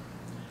Ithaca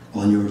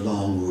on your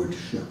long-oared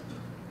ship.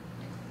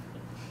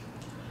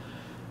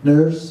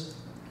 Nurse,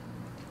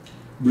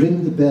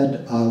 bring the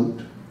bed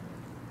out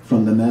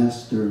from the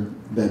master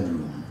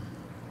bedroom.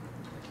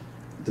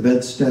 The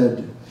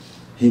bedstead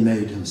he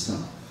made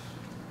himself,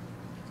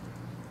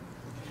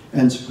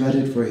 and spread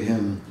it for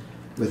him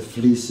with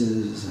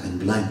fleeces and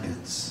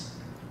blankets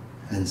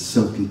and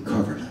silky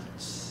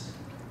coverlets."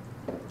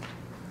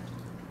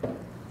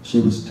 She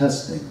was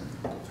testing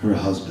her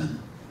husband.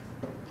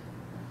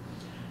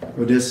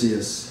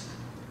 Odysseus,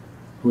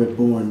 who had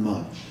borne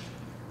much,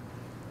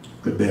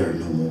 could bear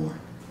no more,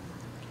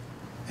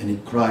 and he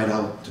cried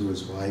out to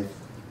his wife,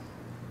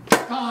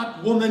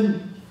 "God,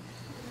 woman,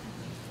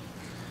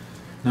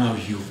 now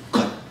you've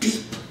cut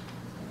deep.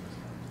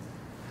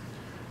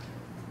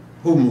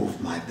 Who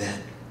moved my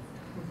bed?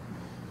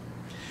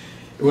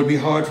 It would be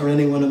hard for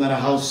anyone, no matter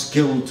how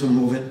skilled, to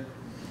move it.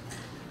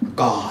 A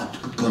god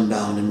could come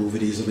down and move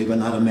it easily, but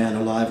not a man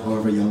alive,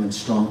 however young and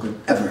strong, could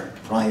ever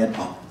pry it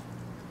up.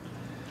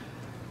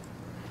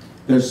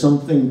 There's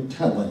something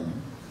telling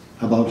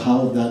about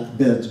how that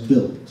bed's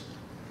built,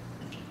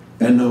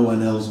 and no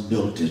one else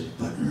built it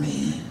but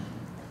me."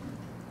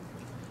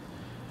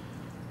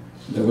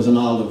 There was an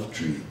olive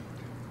tree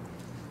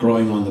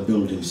growing on the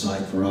building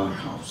site for our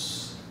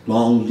house,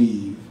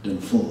 long-leaved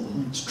and full,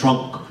 its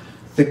trunk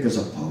thick as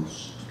a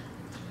post.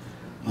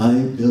 I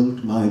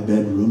built my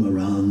bedroom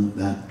around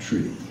that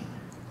tree,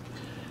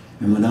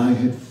 and when I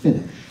had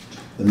finished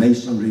the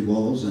masonry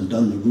walls and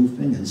done the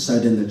roofing and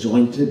set in the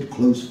jointed,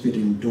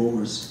 close-fitting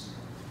doors,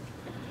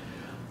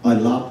 I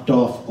lopped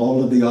off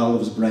all of the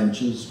olive's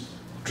branches,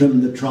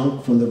 trimmed the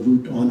trunk from the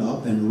root on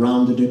up, and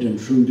rounded it and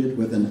trued it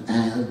with an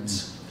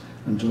adze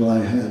until I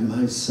had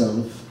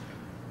myself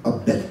a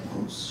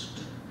bedpost.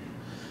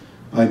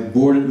 I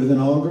bored it with an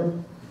auger,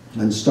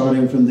 and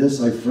starting from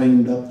this, I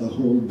framed up the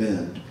whole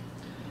bed,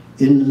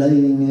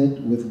 inlaying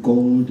it with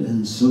gold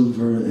and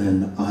silver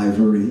and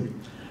ivory,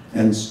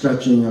 and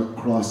stretching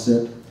across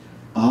it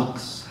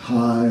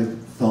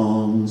ox-hide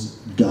thongs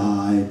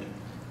dyed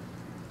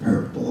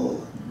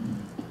purple.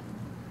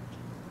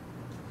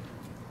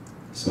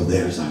 So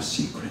there's our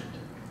secret.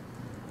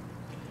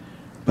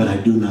 But I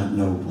do not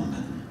know,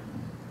 woman,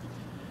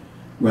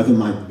 whether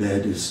my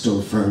bed is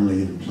still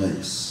firmly in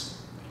place,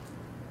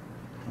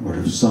 or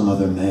if some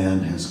other man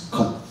has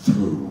cut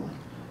through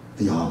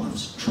the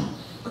olive's trunk.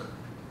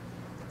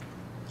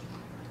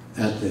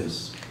 At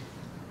this,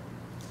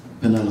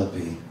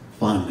 Penelope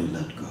finally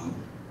let go.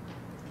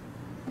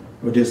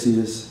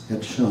 Odysseus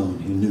had shown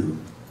he knew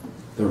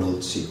their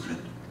old secret.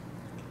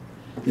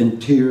 In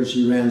tears,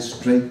 she ran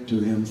straight to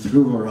him,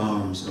 threw her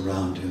arms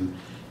around him,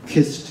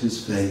 kissed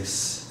his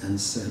face, and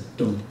said,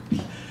 "Don't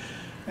be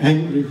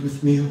angry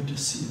with me,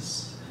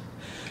 Odysseus.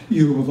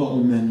 You of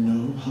all men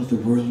know how the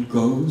world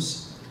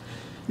goes.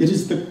 It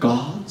is the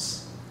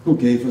gods who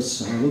gave us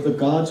sorrow, the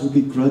gods who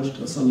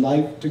begrudged us a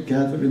life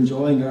together,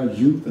 enjoying our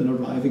youth and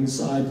arriving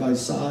side by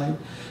side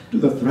to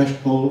the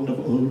threshold of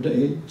old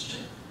age.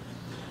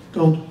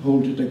 Don't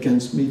hold it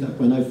against me that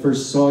when I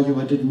first saw you,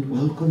 I didn't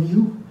welcome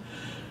you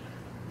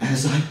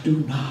as I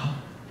do now.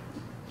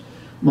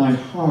 My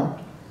heart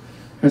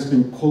has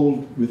been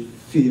cold with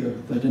fear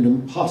that an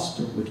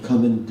impostor would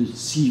come and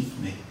deceive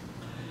me.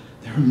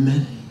 There are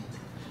many,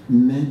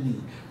 many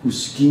who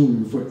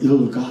scheme for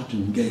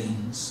ill-gotten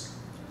gains.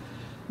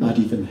 Not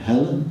even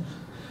Helen,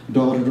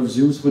 daughter of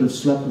Zeus, would have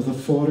slept with a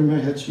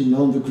foreigner had she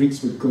known the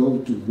Greeks would go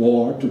to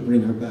war to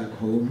bring her back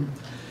home.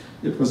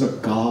 It was a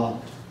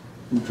god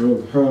who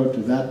drove her to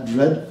that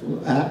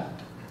dreadful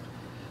act,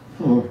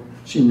 or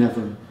she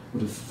never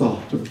would have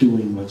thought of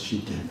doing what she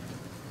did.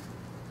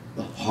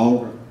 The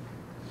horror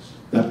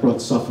that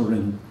brought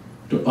suffering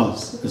to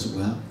us as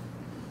well.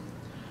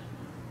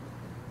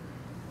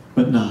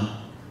 But now,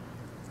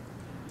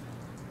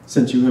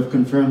 since you have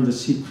confirmed the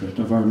secret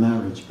of our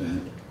marriage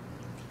bed,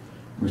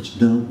 which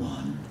no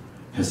one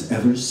has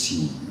ever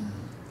seen,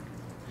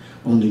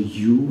 only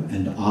you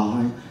and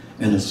I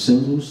and a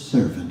single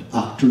servant,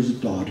 Actor's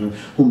daughter,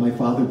 whom my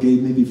father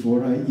gave me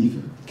before I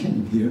even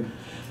came here,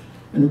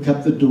 and who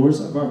kept the doors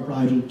of our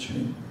bridal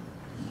chamber,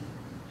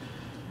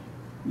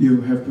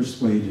 you have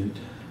persuaded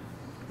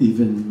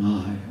even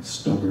my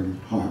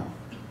stubborn heart.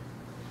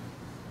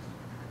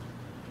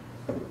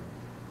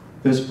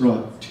 This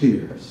brought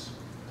tears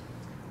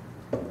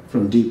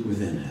from deep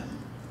within him,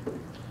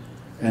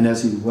 and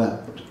as he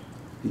wept,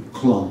 he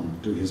clung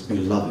to his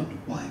beloved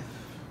wife.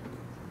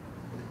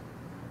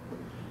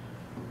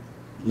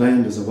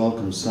 Land is a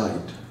welcome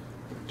sight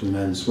to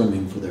men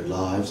swimming for their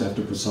lives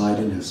after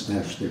Poseidon has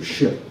smashed their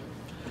ship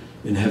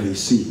in heavy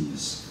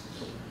seas.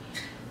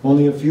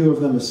 Only a few of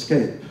them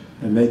escape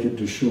and make it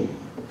to shore.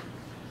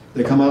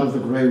 They come out of the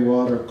gray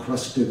water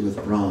crusted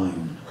with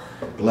brine,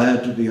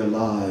 glad to be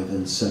alive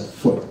and set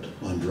foot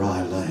on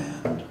dry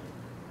land.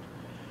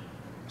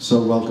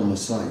 So welcome a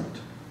sight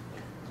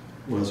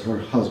was her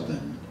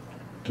husband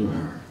to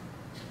her.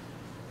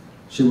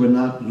 She would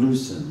not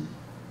loosen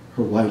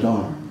her white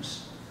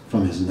arms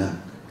from his neck,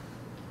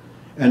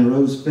 and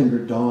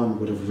rose-fingered dawn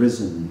would have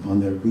risen on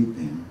their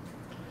weeping,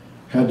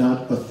 had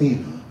not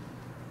Athena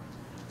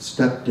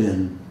stepped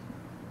in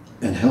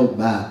and held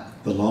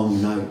back the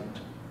long night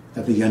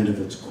at the end of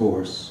its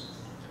course,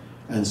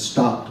 and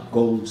stopped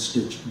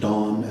gold-stitched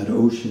dawn at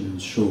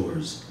ocean's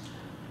shores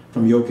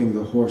from yoking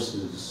the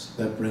horses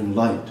that bring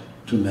light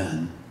to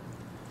men,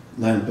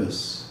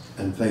 Lampus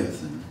and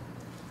Phaethon,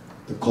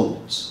 the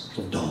colts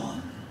of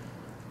dawn.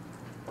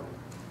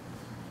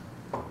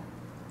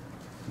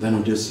 Then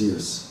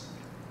Odysseus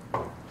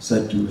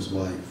said to his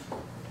wife,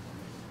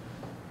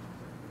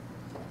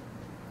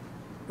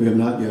 "We have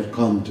not yet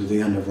come to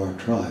the end of our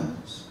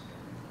trials.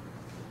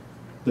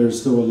 There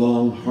is still a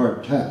long,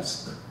 hard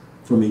task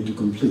for me to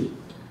complete.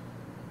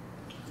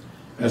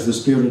 As the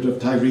spirit of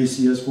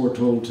Tiresias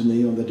foretold to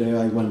me on the day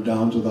I went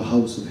down to the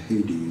house of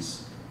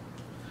Hades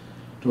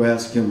to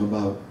ask him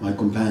about my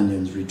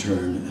companion's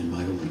return and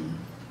my own.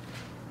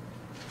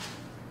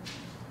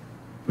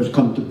 But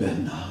come to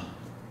bed now,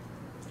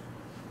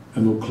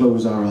 and we'll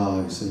close our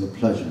eyes in the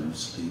pleasure of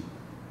sleep."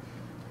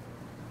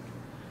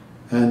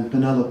 And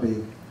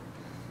Penelope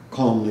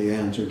calmly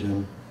answered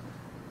him,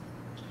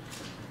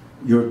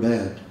 "Your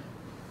bed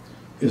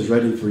is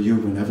ready for you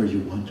whenever you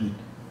want it,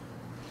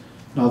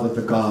 now that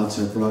the gods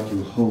have brought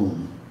you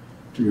home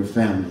to your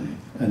family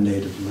and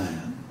native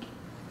land.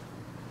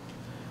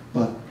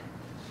 But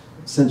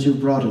since you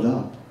brought it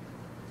up,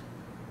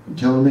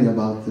 tell me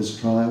about this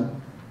trial.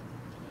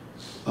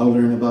 I'll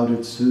learn about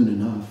it soon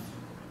enough,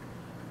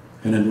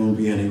 and it won't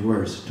be any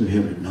worse to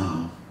hear it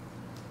now."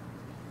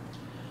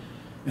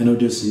 And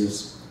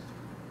Odysseus,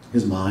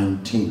 his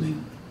mind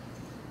teeming,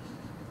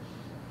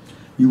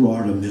 "You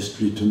are a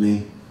mystery to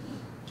me.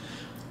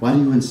 Why do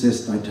you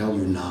insist I tell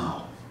you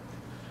now?"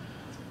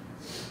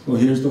 "Well,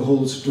 here's the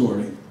whole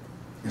story.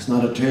 It's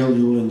not a tale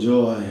you will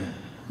enjoy,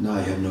 and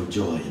I have no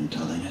joy in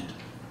telling it.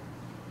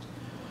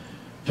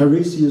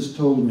 Tiresias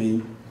told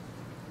me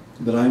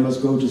that I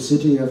must go to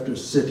city after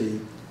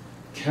city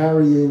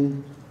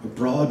carrying a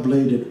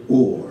broad-bladed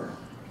oar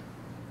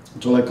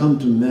until I come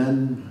to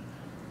men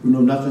who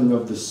know nothing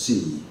of the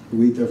sea,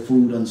 who eat their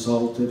food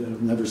unsalted and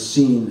have never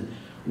seen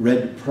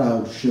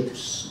red-prowed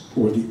ships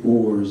or the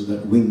oars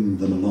that wing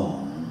them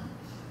along.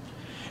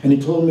 And he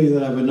told me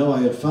that I would know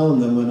I had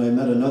found them when I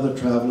met another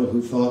traveler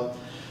who thought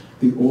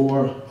the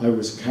oar I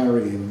was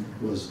carrying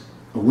was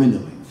a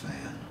winnowing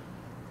fan.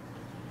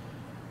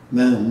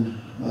 Then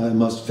I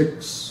must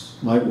fix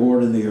my oar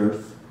in the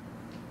earth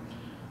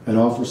and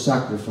offer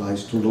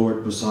sacrifice to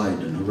Lord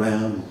Poseidon, a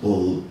ram, a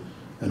bull,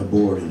 and a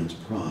boar in its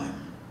prime.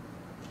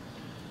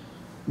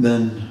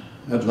 Then,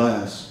 at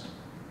last,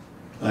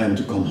 I am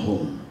to come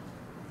home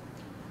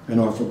and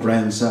offer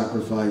grand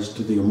sacrifice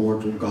to the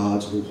immortal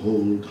gods who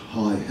hold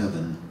high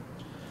heaven,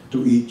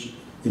 to each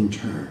in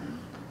turn.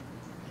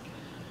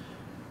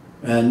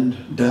 And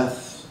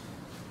death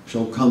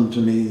shall come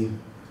to me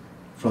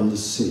from the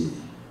sea,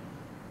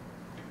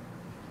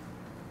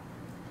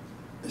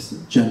 as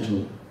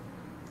gentle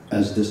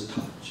as this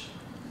touch,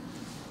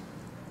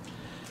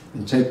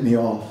 and take me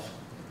off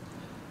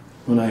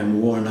when I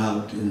am worn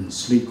out in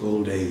sleek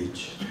old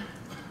age,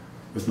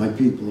 with my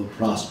people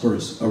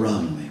prosperous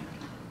around me.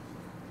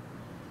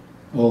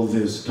 All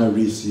this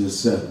Tiresias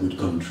said would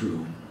come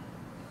true."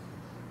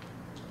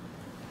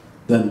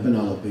 Then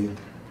Penelope,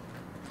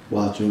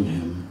 watching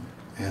him,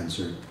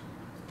 answered,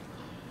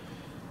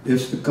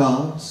 "If the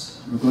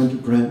gods are going to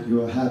grant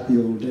you a happy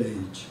old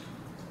age,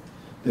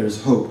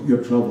 there's hope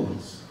your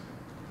troubles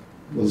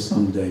will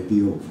someday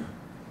be over."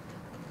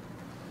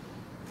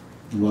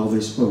 And while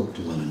they spoke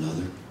to one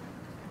another,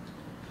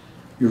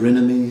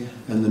 Eurynome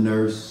and the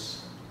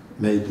nurse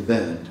made the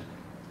bed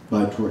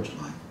by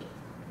torchlight,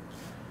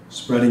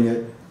 spreading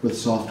it with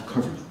soft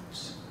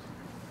coverlets.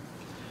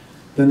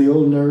 Then the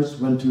old nurse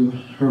went to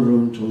her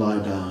room to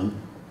lie down,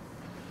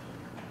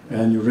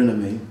 and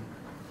Eurynome,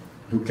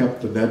 who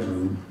kept the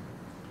bedroom,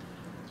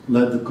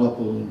 led the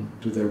couple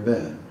to their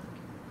bed,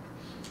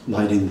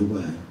 lighting the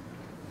way.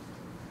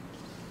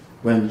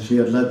 When she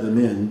had led them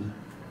in,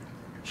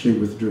 she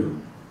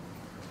withdrew,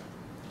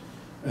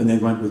 and they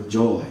went with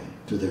joy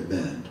to their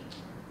bed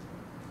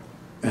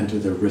and to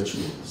their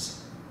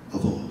rituals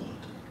of old.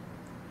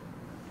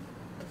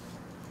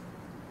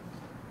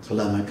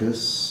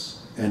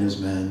 Telemachus and his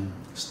men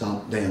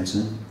stopped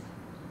dancing,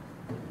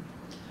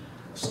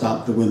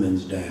 stopped the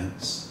women's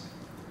dance,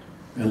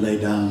 and lay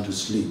down to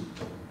sleep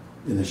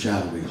in the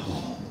shadowy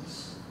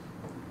halls.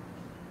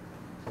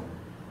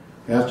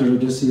 After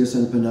Odysseus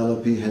and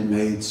Penelope had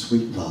made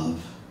sweet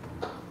love,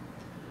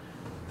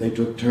 they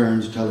took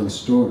turns telling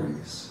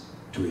stories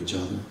to each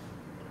other.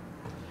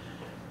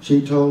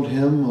 She told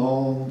him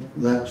all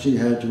that she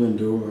had to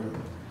endure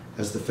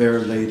as the fair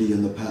lady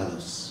in the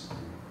palace,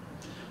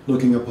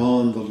 looking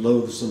upon the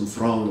loathsome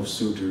throng of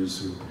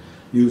suitors who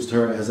used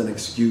her as an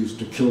excuse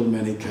to kill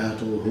many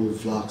cattle, whole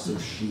flocks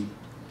of sheep,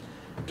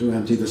 to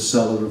empty the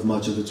cellar of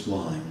much of its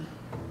wine.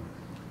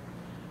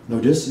 And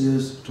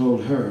Odysseus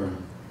told her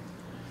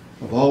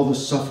of all the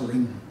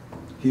suffering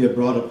he had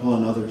brought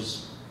upon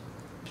others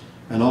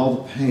and all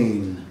the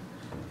pain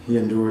he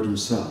endured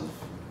himself.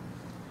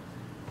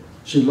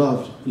 She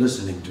loved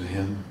listening to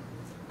him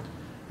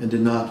and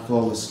did not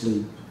fall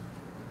asleep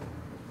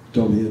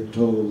till he had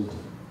told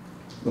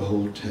the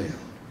whole tale.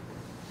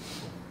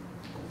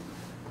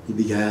 He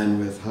began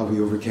with how he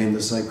overcame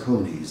the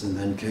Cyclones and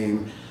then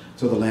came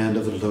to the land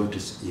of the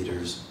Lotus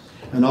Eaters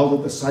and all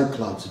that the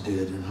Cyclops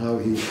did and how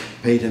he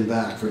paid him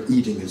back for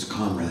eating his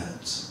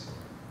comrades.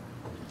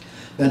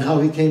 Then how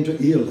he came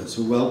to Aeolus,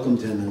 who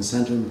welcomed him and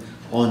sent him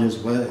on his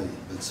way.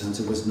 But since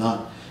it was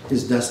not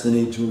his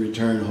destiny to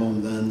return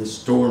home, then the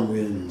storm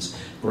winds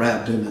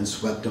grabbed him and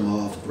swept him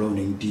off,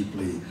 groaning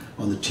deeply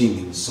on the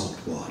teeming salt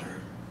water.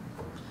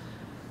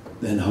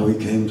 Then how he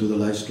came to the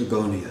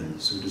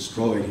Laestrygonians, who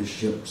destroyed his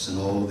ships and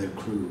all their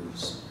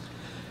crews,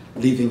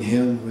 leaving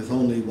him with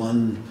only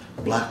one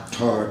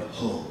black-tarred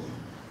hull.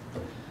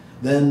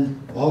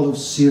 Then all of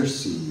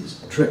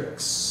Circe's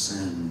tricks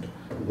and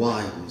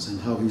wiles, and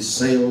how he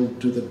sailed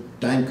to the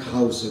dank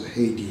house of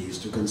Hades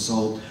to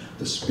consult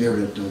the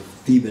spirit of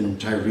Theban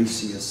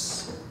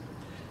Tiresias,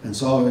 and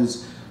saw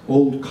his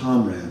old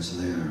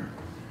comrades there,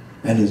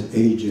 and his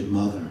aged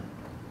mother,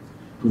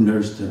 who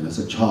nursed him as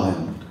a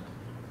child.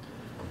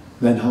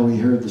 Then how he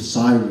heard the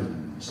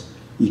sirens'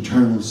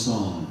 eternal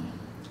song,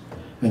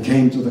 and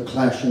came to the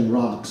clashing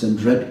rocks and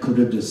dread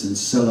Charybdis and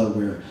Scylla,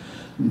 where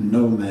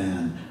no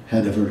man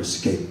had ever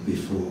escaped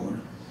before.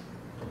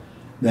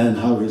 Then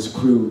how his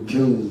crew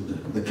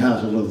killed the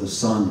cattle of the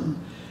sun,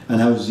 and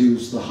how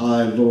Zeus, the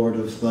high lord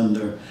of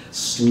thunder,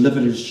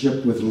 slivered his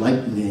ship with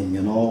lightning,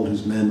 and all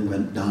his men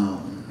went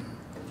down,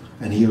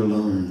 and he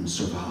alone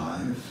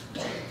survived.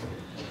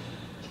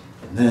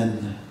 And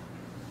then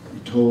he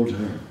told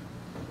her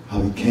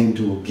how he came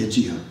to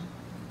Ogygia,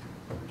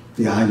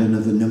 the island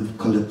of the nymph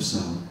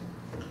Calypso,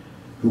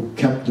 who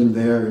kept him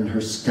there in her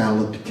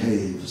scalloped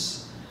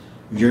caves,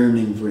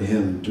 yearning for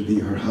him to be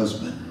her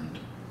husband,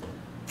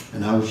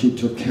 and how she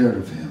took care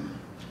of him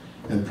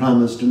and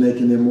promised to make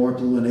him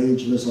immortal and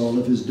ageless all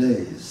of his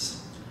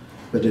days,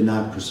 but did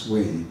not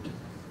persuade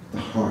the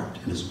heart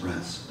in his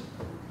breast.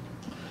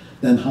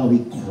 Then how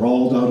he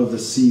crawled out of the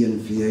sea in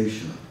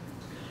Phaeacia,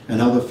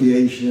 and how the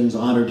Phaeacians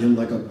honored him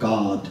like a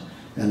god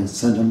and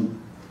sent him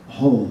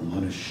home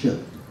on a ship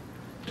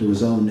to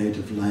his own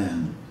native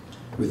land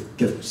with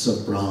gifts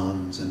of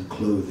bronze and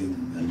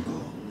clothing and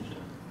gold.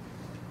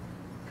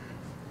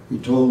 He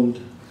told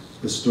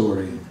the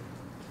story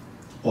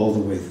all the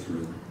way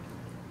through.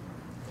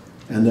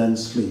 And then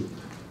sleep,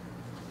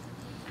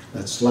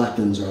 that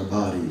slackens our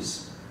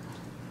bodies,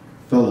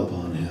 fell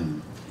upon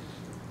him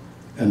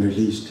and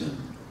released him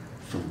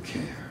from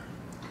care.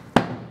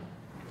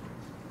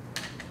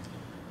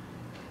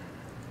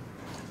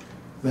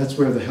 That's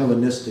where the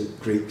Hellenistic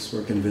Greeks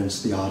were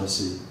convinced the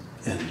Odyssey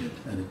ended,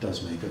 and it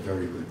does make a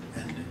very good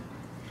ending.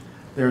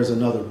 There is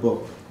another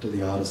book to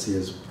the Odyssey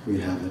as we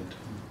have it.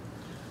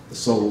 The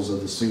souls of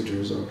the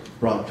suitors are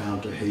brought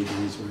down to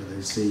Hades, where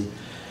they see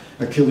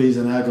Achilles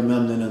and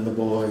Agamemnon and the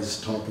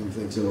boys talking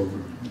things over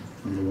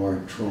from the war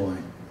at Troy.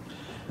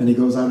 And he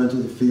goes out into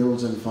the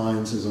fields and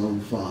finds his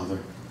own father.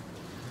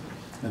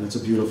 And it's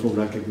a beautiful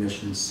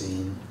recognition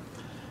scene.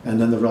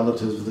 And then the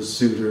relatives of the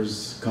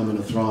suitors come in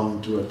a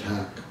throng to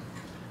attack.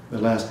 The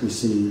last we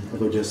see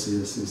of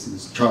Odysseus is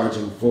he's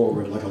charging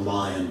forward like a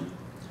lion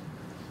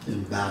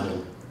in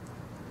battle.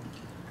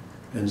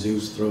 And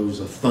Zeus throws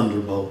a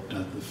thunderbolt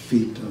at the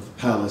feet of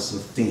Pallas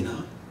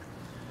Athena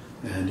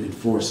and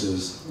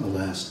enforces a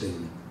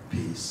lasting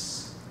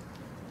peace.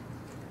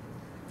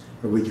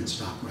 Or we can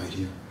stop right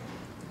here.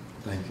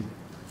 Thank you.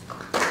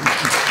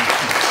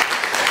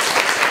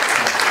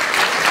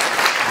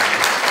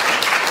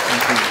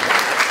 Thank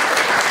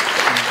you.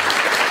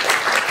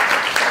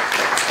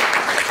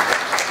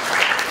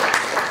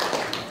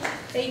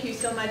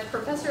 so much.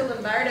 Professor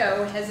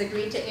Lombardo has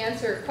agreed to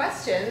answer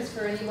questions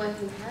for anyone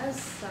who has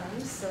some,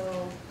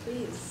 so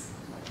please.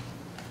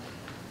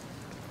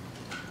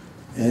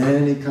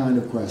 Any kind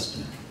of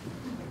question.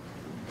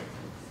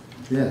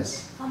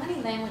 Yes. How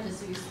many languages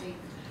do you speak?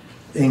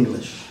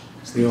 English.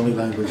 It's the only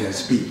language I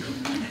speak.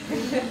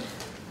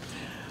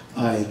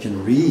 I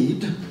can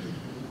read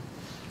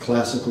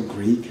classical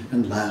Greek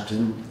and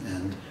Latin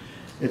and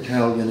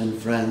Italian and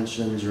French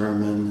and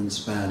German and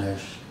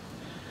Spanish.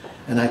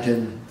 And I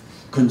can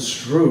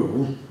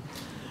construe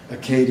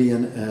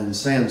Akkadian and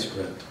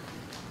Sanskrit.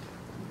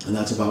 And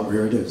that's about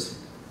where it is.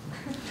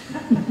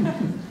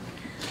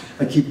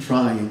 I keep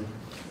trying.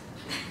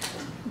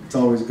 It's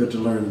always good to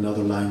learn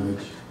another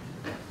language.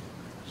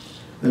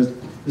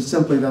 It's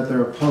simply that there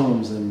are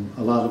poems in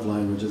a lot of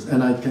languages,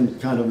 and I can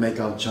kind of make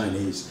out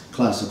Chinese,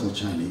 classical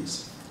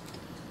Chinese.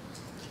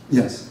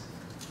 Yes?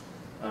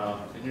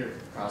 In your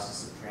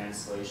process of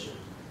translation,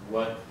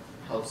 what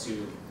helps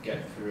you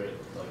get through it?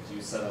 Like, do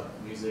you set up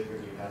music, or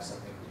do you have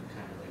something to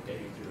kind of like get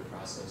you through the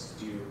process?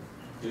 Do you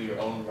do your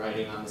own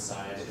writing on the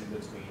side in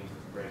between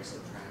breaks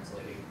of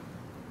translating?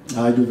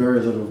 I do very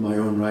little of my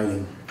own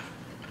writing.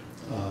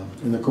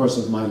 In the course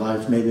of my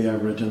life, maybe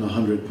I've written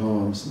 100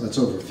 poems. That's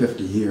over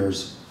 50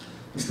 years.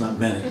 It's not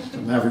many.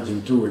 I'm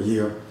averaging 2 a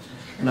year.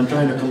 And I'm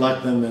trying to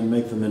collect them and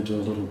make them into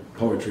a little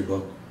poetry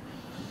book.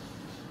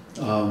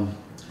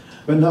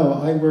 But no,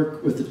 I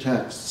work with the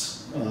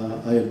texts.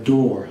 I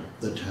adore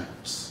the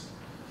texts.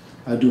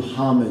 I do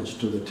homage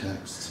to the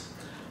texts.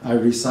 I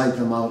recite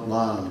them out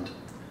loud.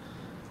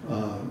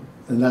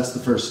 And that's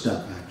the first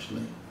step,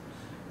 actually.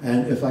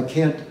 And if I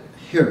can't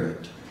hear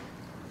it,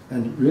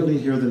 and really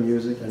hear the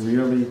music, and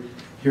really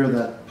hear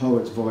that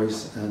poet's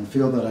voice, and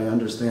feel that I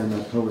understand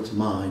that poet's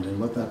mind and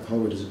what that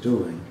poet is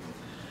doing,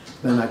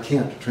 then I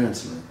can't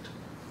translate.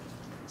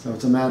 So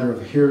it's a matter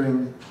of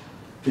hearing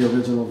the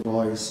original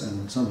voice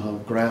and somehow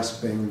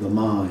grasping the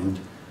mind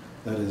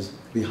that is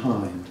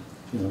behind,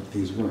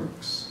 these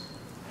works.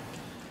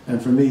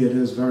 And for me, it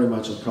is very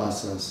much a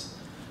process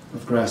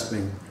of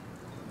grasping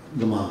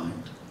the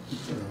mind.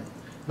 It's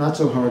not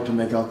so hard to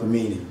make out the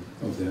meaning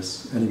of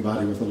this.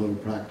 Anybody with a little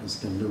practice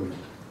can do it.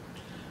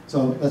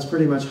 So that's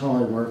pretty much how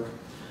I work.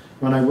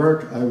 When I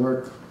work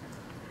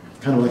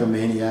kind of like a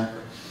maniac.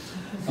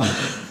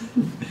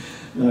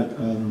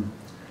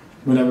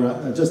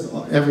 Just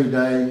every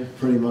day,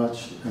 pretty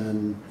much,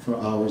 and for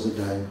hours a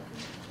day.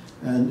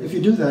 And if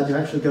you do that, you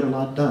actually get a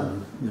lot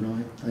done.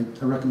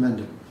 I recommend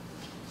it.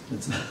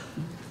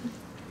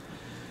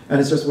 And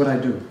it's just what I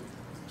do.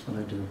 It's what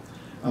I do.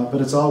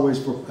 But it's always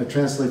I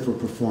translate for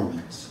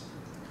performance.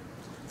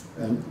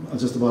 And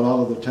just about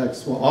all of the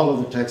texts, all of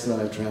the texts that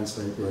I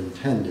translate were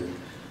intended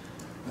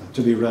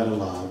to be read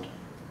aloud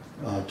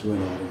to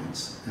an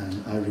audience.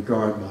 And I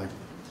regard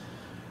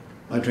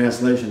my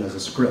translation as a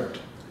script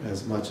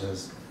as much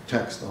as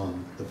text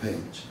on the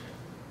page.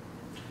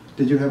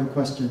 Did you have a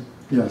question?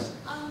 Yes.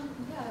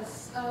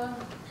 Yes.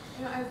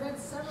 I've read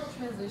several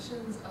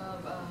translations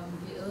of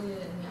the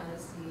Iliad and the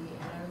Odyssey,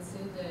 and I would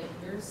say that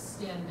yours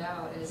stand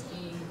out as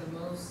being the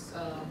most,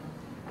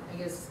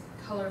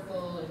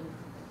 colorful and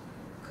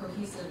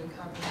cohesive and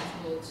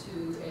comprehensible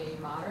to a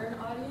modern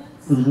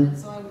audience. Mm-hmm. And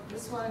so I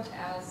just wanted to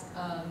ask,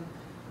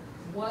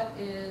 what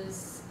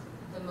is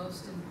the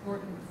most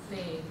important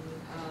thing?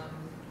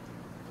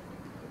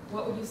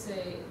 What would you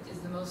say is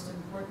the most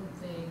important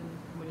thing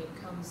when it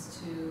comes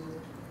to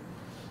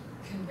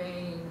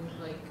conveying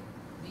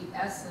the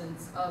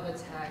essence of a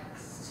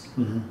text,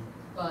 Mm-hmm.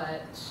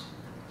 but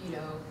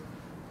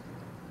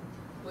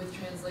with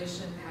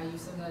translation, how you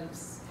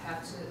sometimes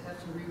have to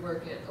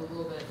rework it a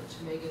little bit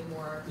to make it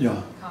more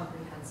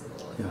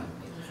comprehensible. Yeah.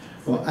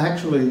 Well,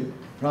 actually,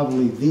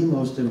 probably the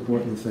most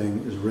important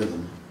thing is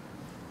rhythm.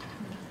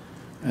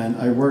 And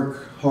I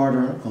work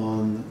harder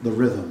on the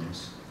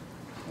rhythms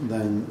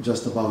than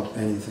just about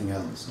anything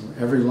else.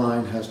 Every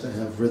line has to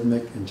have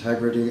rhythmic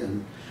integrity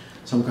and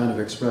some kind of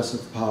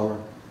expressive power.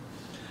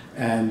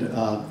 And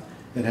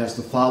it has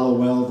to follow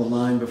well the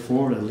line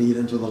before and lead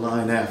into the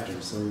line after.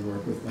 So we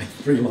work with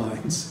 3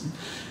 lines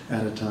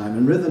at a time.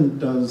 And rhythm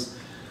does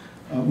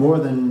more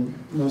than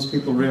most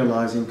people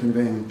realize in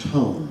conveying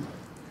tone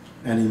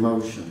and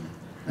emotion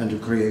and to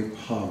create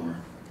power.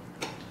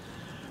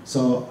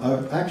 So I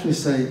would actually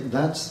say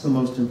that's the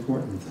most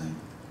important thing.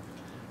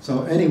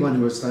 So anyone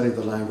who has studied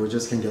the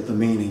languages can get the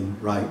meaning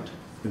right,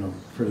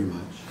 pretty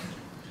much.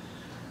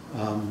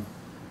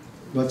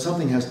 But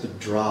something has to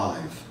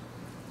drive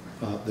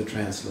the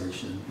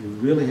translation. You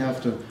really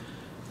have to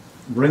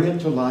bring it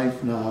to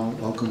life now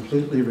while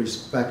completely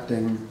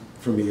respecting,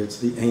 for me, it's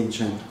the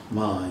ancient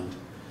mind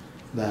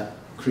that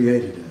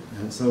created it.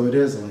 And so it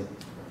is like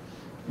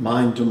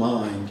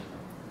mind-to-mind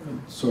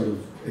sort of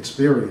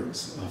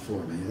experience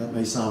for me. That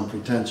may sound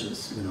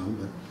pretentious,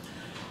 but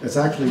it's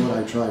actually what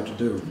I try to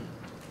do.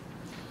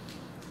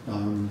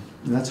 And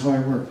that's how I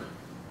work.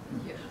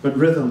 Yeah. But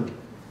rhythm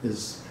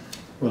is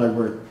what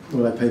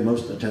I pay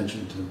most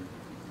attention to.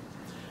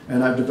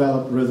 And I've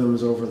developed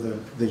rhythms over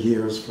the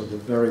years for the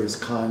various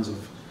kinds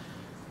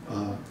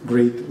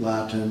Greek,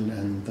 Latin,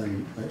 and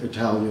then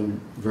Italian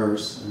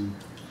verse. And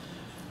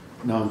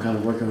now I'm kind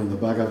of working on the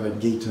Bhagavad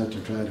Gita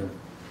to try to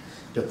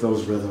get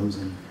those rhythms,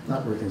 and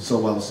not working so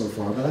well so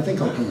far, but I think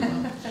I'll come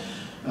around.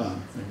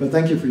 But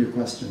thank you for your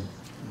question.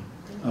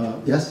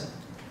 Yes?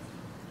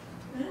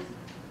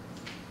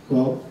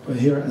 Well,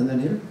 here and then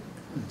here.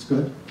 That's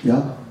good.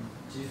 Yeah?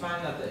 Do you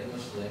find that the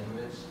English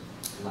language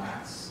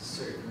lacks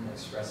certain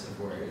expressive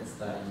words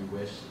that you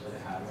wish that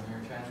it had when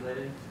you're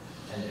translating?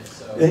 And if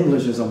so...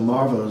 English is a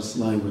marvelous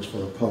language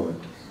for a poet.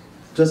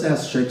 Just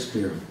ask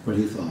Shakespeare what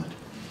he thought,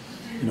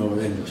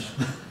 of English.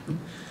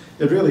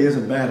 It really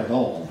isn't bad at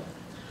all.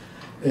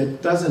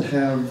 It doesn't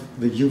have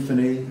the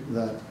euphony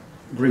that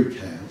Greek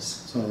has.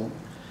 So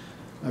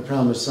I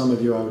promised some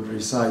of you I would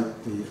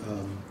recite the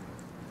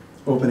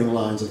opening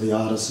lines of the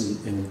Odyssey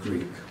in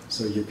Greek,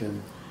 so you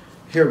can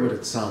hear what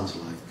it sounds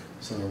like.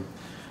 So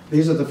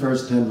these are the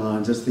first 10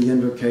 lines. It's the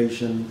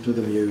invocation to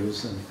the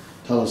muse, and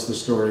tell us the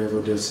story of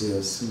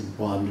Odysseus,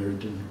 who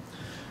wandered and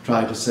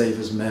tried to save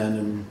his men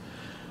and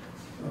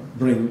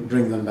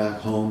bring them back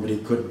home, but he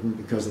couldn't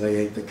because they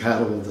ate the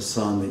cattle of the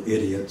sun, the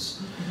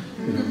idiots.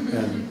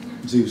 And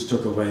Zeus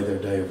took away their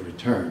day of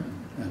return,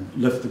 and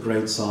lift the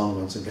great song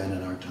once again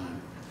in our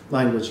time.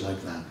 Language like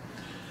that.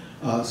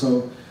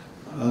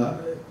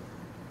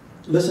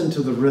 Listen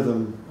to the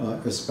rhythm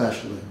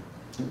especially,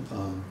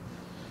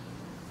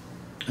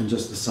 and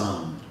just the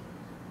sound.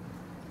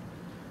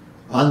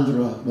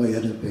 Andra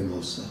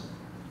moyenepemosa,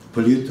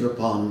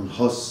 polytropon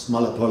hos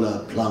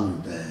malapola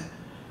plangde,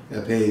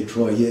 epe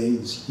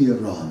troyes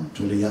hieron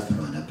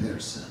tuliathron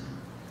apersen,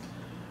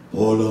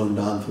 polon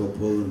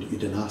anthropon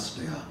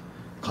idenastea,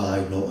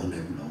 kai no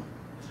anegno.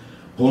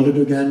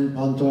 Politugen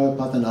pontor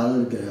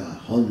pathanalgea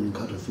hon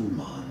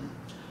katafuman,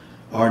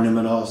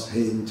 arnimenos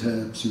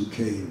heinte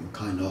psukein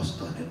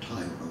kainoston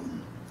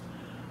etairon,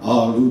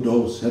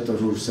 aludos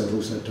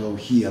heteruseruseto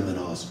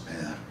hiamenos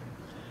per,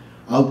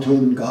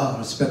 autun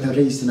gar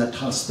speperesin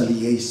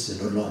atastaliesin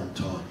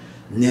olonto,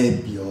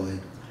 nebioi,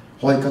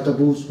 hoi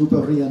katabus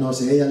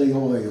uperianos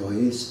ealeoio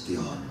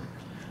estion,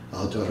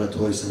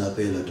 autoratoisen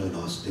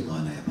abeladonos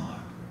dimanemar.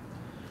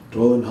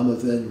 Tron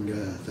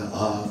hamathenge the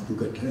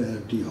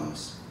fugater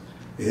dios,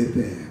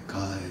 ebe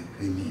kai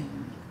hemin.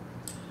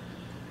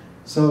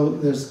 So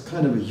there's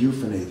kind of a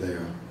euphony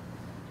there,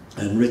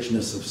 and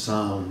richness of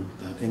sound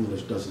that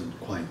English doesn't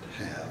quite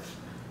have,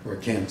 or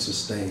can't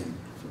sustain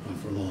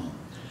for long.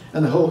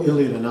 And the whole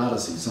Iliad and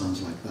Odyssey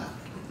sounds like that.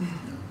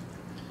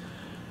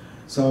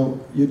 So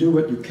you do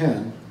what you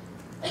can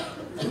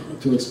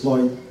to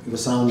exploit the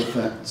sound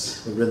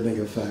effects, the rhythmic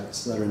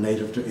effects that are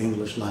native to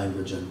English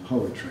language and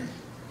poetry.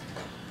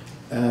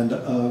 And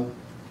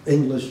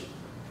English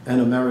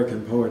and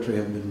American poetry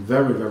have been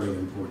very, very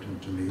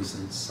important to me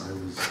since I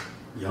was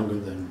younger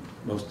than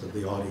most of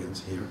the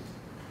audience here.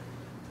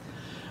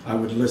 I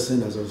would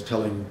listen, as I was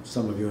telling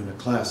some of you in a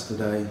class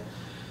today,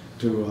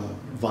 to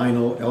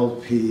vinyl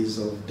LPs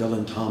of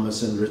Dylan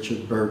Thomas and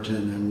Richard Burton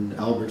and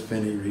Albert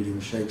Finney reading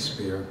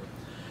Shakespeare.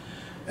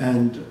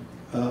 And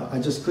I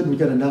just couldn't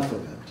get enough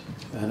of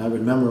it. And I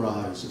would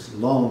memorize this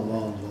long,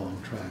 long,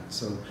 long track.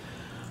 So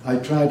I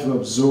tried to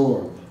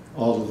absorb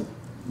all of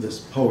this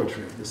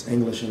poetry, this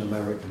English and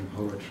American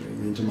poetry,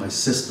 into my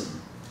system.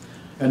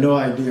 I had no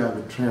idea I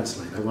would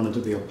translate. I wanted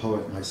to be a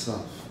poet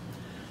myself.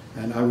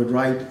 And I would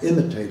write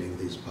imitating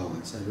these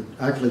poets. I would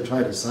actually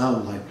try to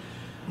sound like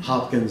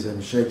Hopkins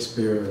and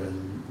Shakespeare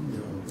and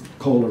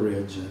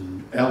Coleridge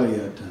and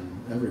Eliot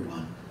and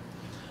everyone.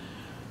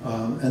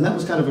 And that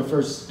was kind of a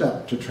first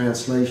step to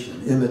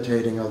translation,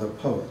 imitating other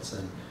poets.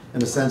 And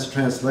in a sense,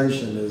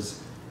 translation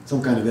is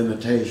some kind of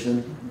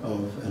imitation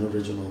of an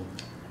original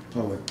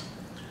poet.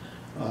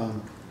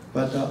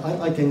 But I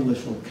like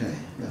English okay.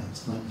 Yeah,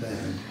 it's not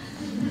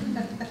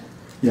bad.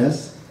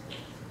 Yes?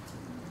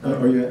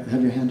 Or you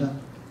have your hand up?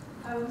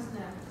 I was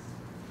next.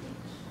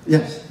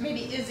 Yes.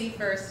 Maybe Izzy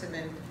first and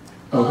then...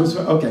 Oh, who's,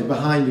 okay,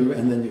 behind you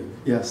and then you.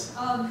 Yes.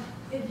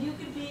 If you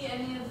could be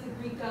any of the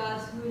Greek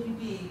gods, who would you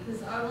be?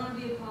 Because I want to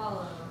be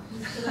Apollo.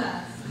 Who's the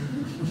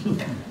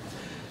best?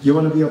 You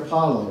want to be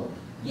Apollo?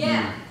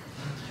 Yeah.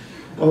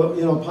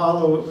 Well,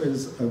 Apollo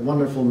is a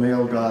wonderful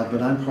male god,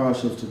 but I'm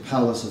partial to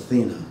Pallas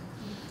Athena.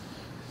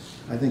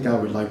 I think I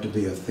would like to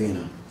be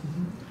Athena.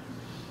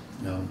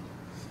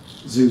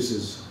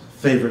 Zeus's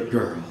favorite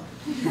girl.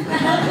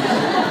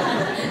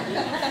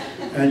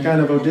 And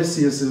kind of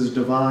Odysseus's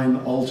divine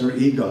alter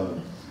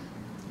ego.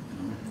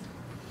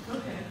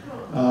 Okay,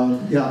 cool.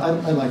 Yeah,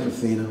 I like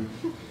Athena.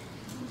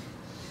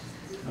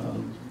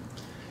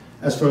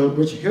 As for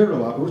which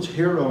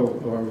hero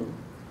or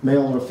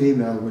male or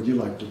female would you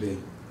like to be?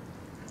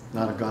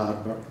 Not a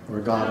god or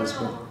a goddess, I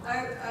don't know.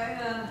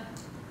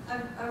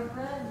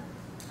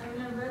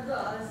 I've read the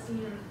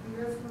Odyssey and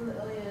I read some of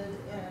the Iliad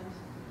and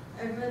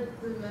I've read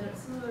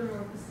some of the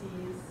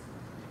Metamorphoses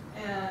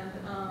and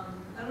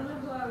I don't know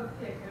who I would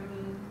pick. I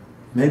mean,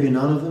 maybe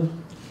none of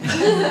them. I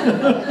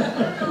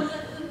don't know.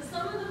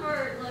 Some of them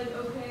are like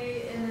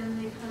okay, and then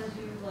they kind of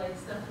do like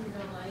stuff you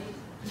don't like.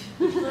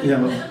 Like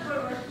Yeah.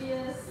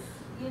 Orpheus,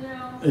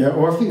 Yeah,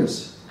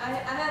 Orpheus. I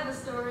have a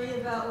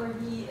story about where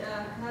he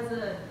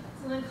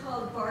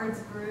called Bard's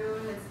Brew,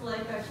 and it's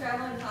like a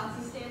traveling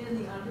taxi stand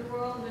in the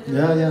underworld. But he's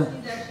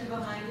actually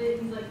behind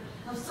it. He's like,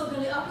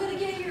 I'm gonna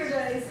get your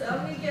dice.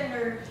 I'm gonna get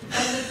her.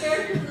 And the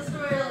characters in the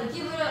story are like,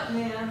 give it up,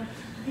 man.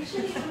 You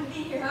shouldn't even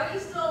be here. How are you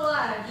still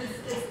alive?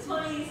 It's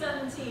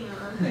 2017.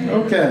 Okay.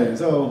 Okay,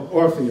 so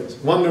Orpheus,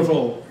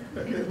 wonderful.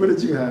 What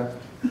did you have?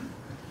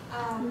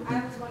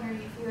 I was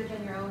wondering if you had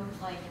done your own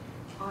like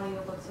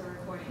audiobooks or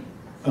recordings.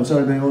 I'm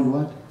sorry, my own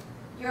what?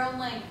 Your own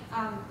like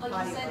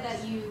you said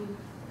that you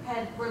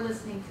were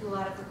listening to a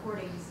lot of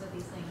recordings of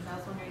these things. I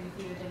was wondering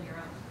if you had done your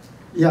own.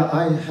 Yeah,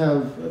 I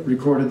have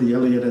recorded the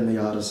Iliad and the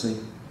Odyssey,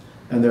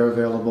 and they're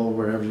available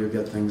wherever you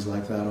get things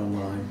like that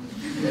online.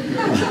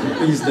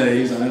 These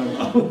days, I don't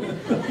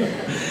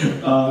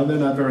know. They're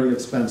not very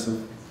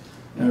expensive.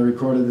 I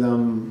recorded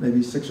them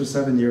maybe 6 or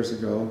 7 years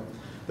ago.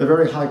 They're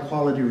very high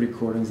quality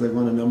recordings. They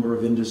won a number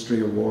of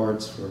industry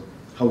awards for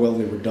how well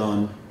they were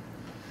done.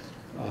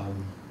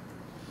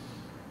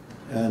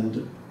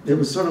 And it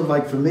was sort of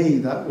like, for me,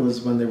 that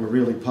was when they were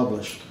really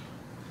published.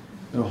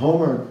 Now,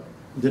 Homer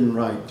didn't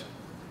write.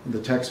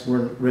 The texts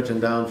weren't written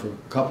down for a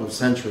couple of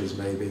centuries,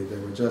 maybe. They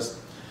were just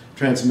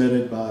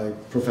transmitted by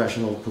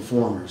professional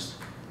performers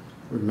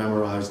who had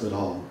memorized it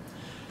all.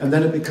 And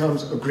then it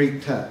becomes a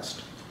Greek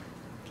text.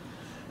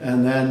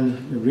 And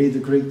then you read the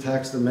Greek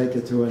text and make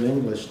it to an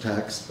English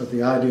text, but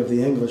the idea of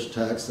the English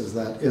text is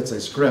that it's a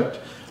script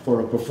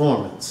for a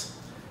performance.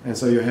 And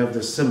so you have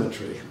this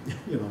symmetry,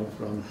 you know,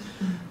 from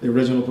the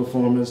original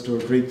performance to a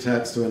Greek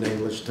text to an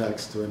English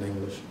text to an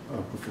English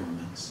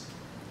performance.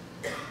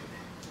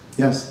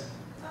 Yes?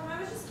 I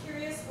was just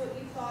curious what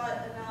you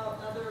thought about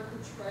other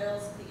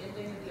portrayals of the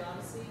ending of the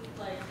Odyssey,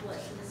 like what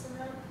Tennyson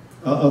wrote?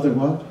 Other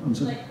what? I'm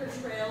sorry? Like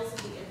portrayals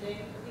of the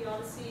ending of the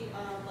Odyssey,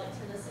 like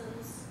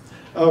Tennyson's?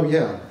 Oh,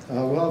 yeah.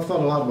 Well, I've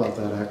thought a lot about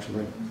that,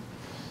 actually.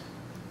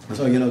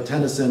 So, you know,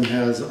 Tennyson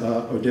has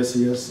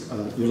Odysseus,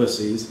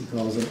 Ulysses, he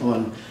calls it,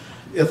 on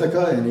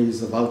Ithaca, and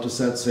he's about to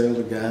set sail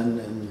again,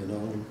 and, you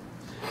know,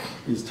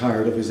 he's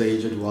tired of his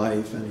aged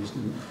wife, and he's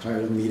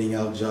tired of meting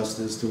out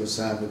justice to a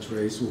savage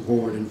race who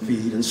hoard and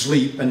feed and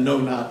sleep and know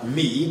not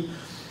me.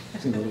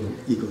 It's, you know, a little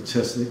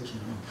egotistic, you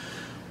know.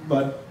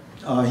 But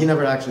he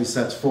never actually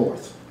sets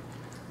forth.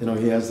 You know,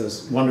 he has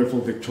this wonderful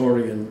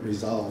Victorian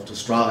resolve to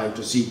strive,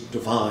 to seek, to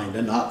find,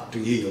 and not to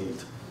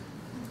yield.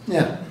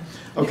 Yeah,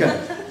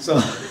 okay, so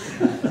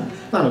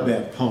not a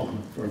bad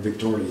poem for a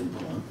Victorian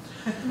poem.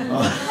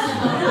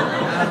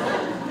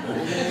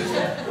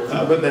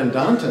 But then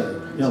Dante,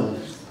 you know,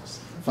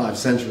 5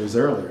 centuries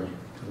earlier,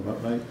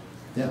 about right?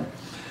 Yeah.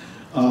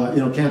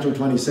 You know, Canto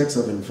 26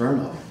 of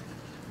Inferno.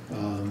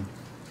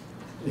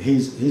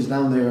 He's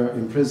down there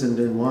imprisoned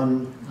in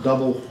one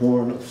double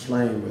horn of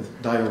flame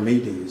with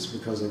Diomedes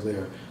because of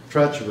their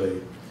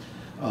treachery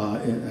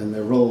and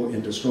their role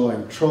in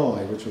destroying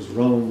Troy, which was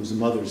Rome's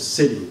mother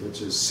city,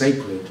 which is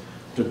sacred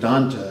to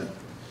Dante.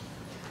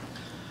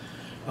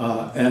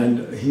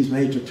 And he's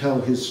made to tell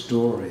his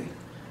story.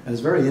 And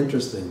it's very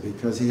interesting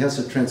because he has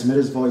to transmit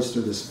his voice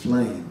through this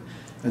flame.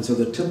 And so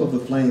the tip of the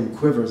flame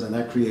quivers, and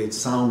that creates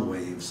sound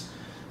waves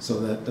so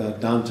that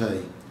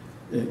Dante,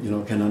 you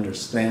know, can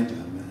understand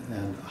him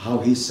and how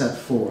he set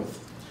forth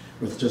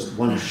with just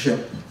one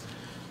ship,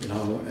 you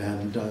know,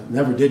 and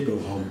never did go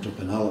home to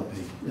Penelope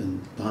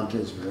in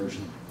Dante's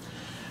version.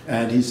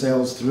 And he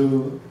sails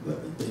through,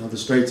 you know, the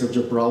Straits of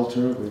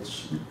Gibraltar,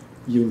 which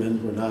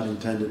humans were not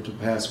intended to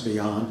pass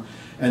beyond,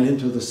 and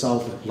into the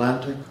South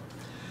Atlantic.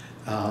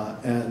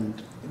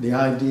 And the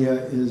idea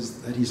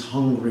is that he's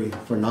hungry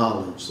for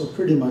knowledge. So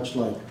pretty much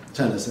like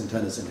Tennyson.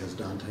 Tennyson has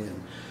Dante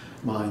in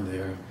mind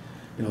there.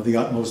 You know, the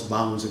utmost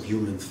bounds of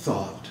human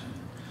thought,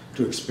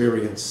 to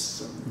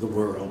experience the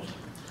world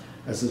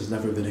as has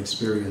never been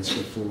experienced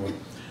before.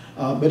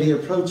 But he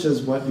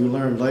approaches what you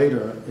learn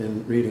later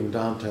in reading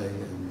Dante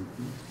in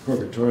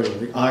Purgatorio,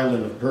 the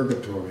island of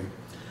Purgatory,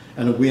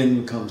 and a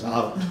wind comes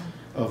out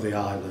of the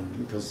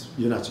island, because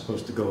you're not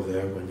supposed to go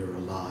there when you're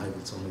alive.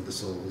 It's only the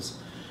souls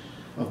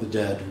of the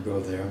dead who go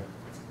there.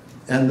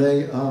 And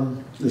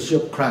the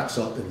ship cracks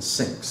up and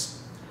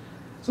sinks.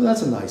 So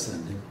that's a nice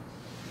ending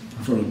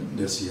for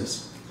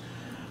Odysseus.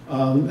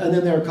 And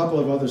then there are a couple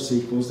of other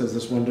sequels. There's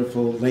this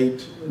wonderful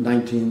late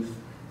 19th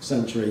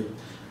century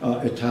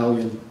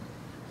Italian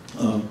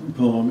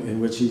poem in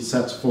which he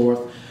sets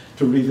forth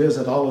to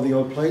revisit all of the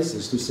old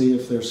places to see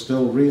if they're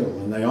still real,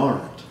 and they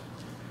aren't.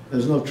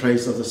 There's no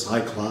trace of the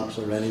Cyclops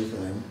or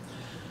anything.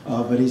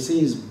 But he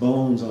sees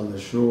bones on the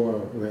shore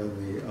where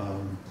the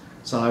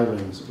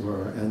sirens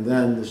were, and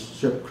then the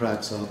ship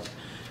cracks up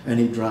and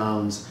he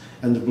drowns,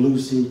 and the blue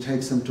sea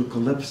takes him to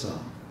Calypso.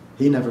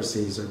 He never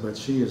sees her, but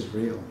she is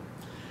real.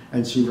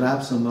 And she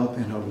wraps him up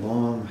in her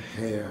long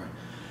hair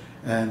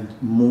and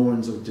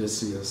mourns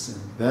Odysseus,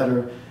 and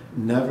better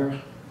never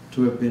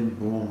to have been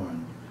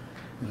born,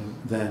 you know,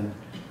 than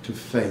to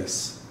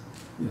face,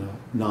 you know,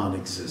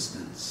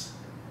 non-existence.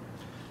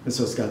 And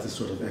so it's got this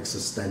sort of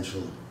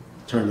existential,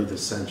 turn of the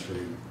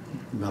century,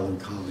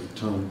 melancholy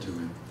tone to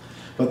it.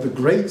 But the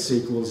great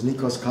sequel is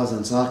Nikos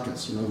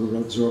Kazantzakis, you know, who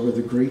wrote Zorba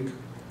the Greek.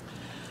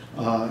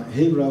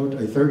 He wrote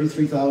a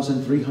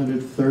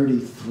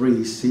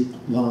 33,333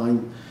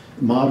 line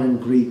modern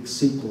Greek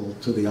sequel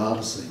to the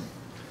Odyssey.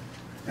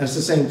 And it's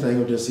the same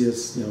thing.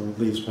 Odysseus,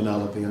 leaves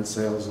Penelope and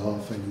sails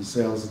off, and he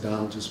sails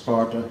down to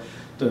Sparta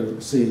to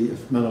see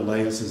if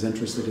Menelaus is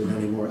interested in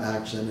any more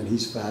action, and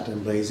he's fat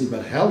and lazy.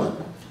 But Helen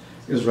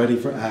is ready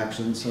for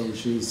action, so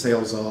she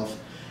sails off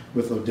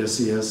with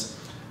Odysseus,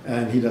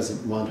 and he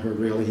doesn't want her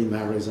really. He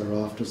marries her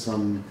off to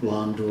some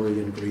blonde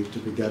Dorian Greek to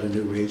beget a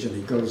new age, and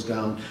he goes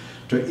down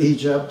to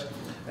Egypt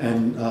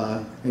and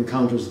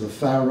encounters the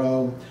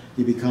Pharaoh.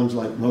 He becomes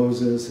like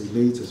Moses. He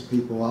leads his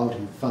people out.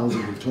 He founds a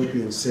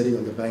utopian city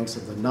on the banks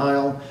of the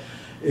Nile.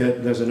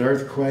 There's an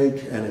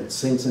earthquake, and it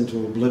sinks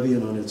into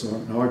oblivion on its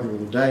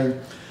inaugural day.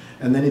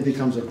 And then he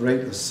becomes a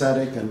great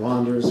ascetic and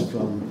wanders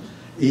from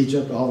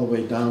Egypt all the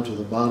way down to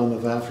the bottom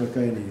of Africa,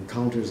 and he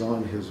encounters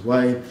on his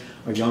way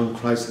a young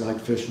Christ-like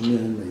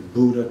fisherman, a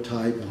Buddha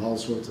type, and all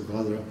sorts of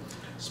other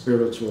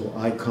spiritual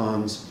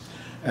icons.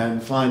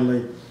 And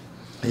finally,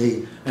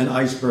 an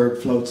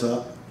iceberg floats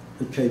up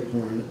at Cape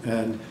Horn,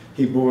 and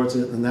he boards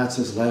it, and that's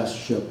his last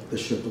ship, the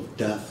ship of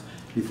death,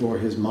 before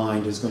his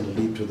mind is going to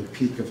leap to the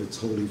peak of its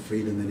holy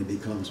freedom, and he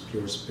becomes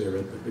pure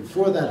spirit. But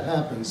before that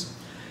happens,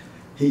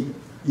 he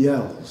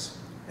yells,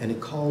 and he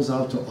calls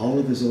out to all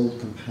of his old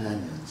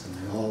companions, and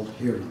they all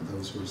hear him,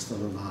 those who are still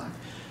alive.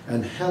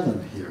 And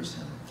Helen hears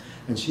him,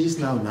 and she's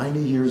now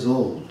 90 years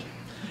old,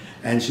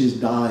 and she's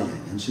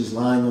dying, and she's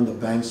lying on the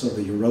banks of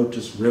the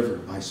Eurotas River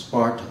by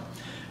Sparta.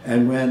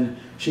 And when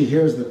she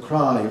hears the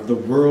cry of the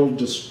world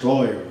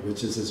destroyer,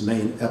 which is his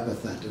main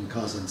epithet in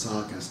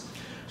Kazantzakis,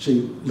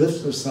 she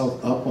lifts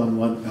herself up on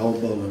one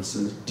elbow and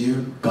says,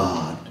 "Dear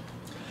God,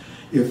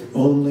 if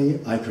only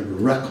I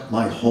could wreck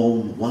my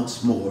home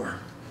once more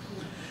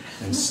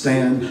and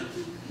stand,"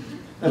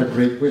 at a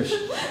great wish,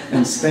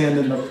 "and stand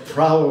in the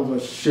prow of a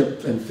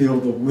ship and feel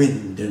the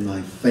wind in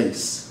my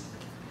face."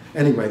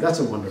 Anyway, that's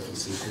a wonderful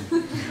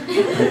sequel.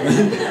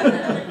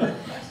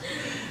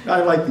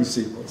 I like these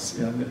sequels.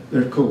 Yeah,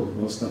 they're cool,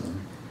 most of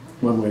them,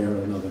 one way or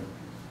another.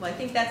 Well, I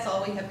think that's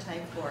all we have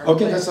time for.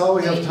 Okay, that's all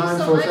we have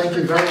time for. Thank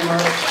you very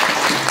much.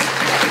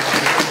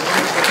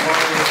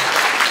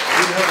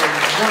 We have a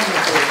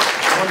wonderful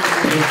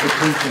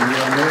institution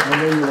here. I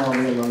know you all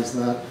realize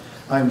that.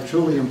 I'm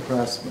truly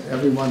impressed with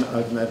everyone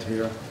I've met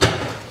here.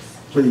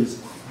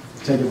 Please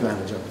take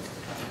advantage of it.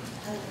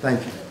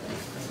 Thank you.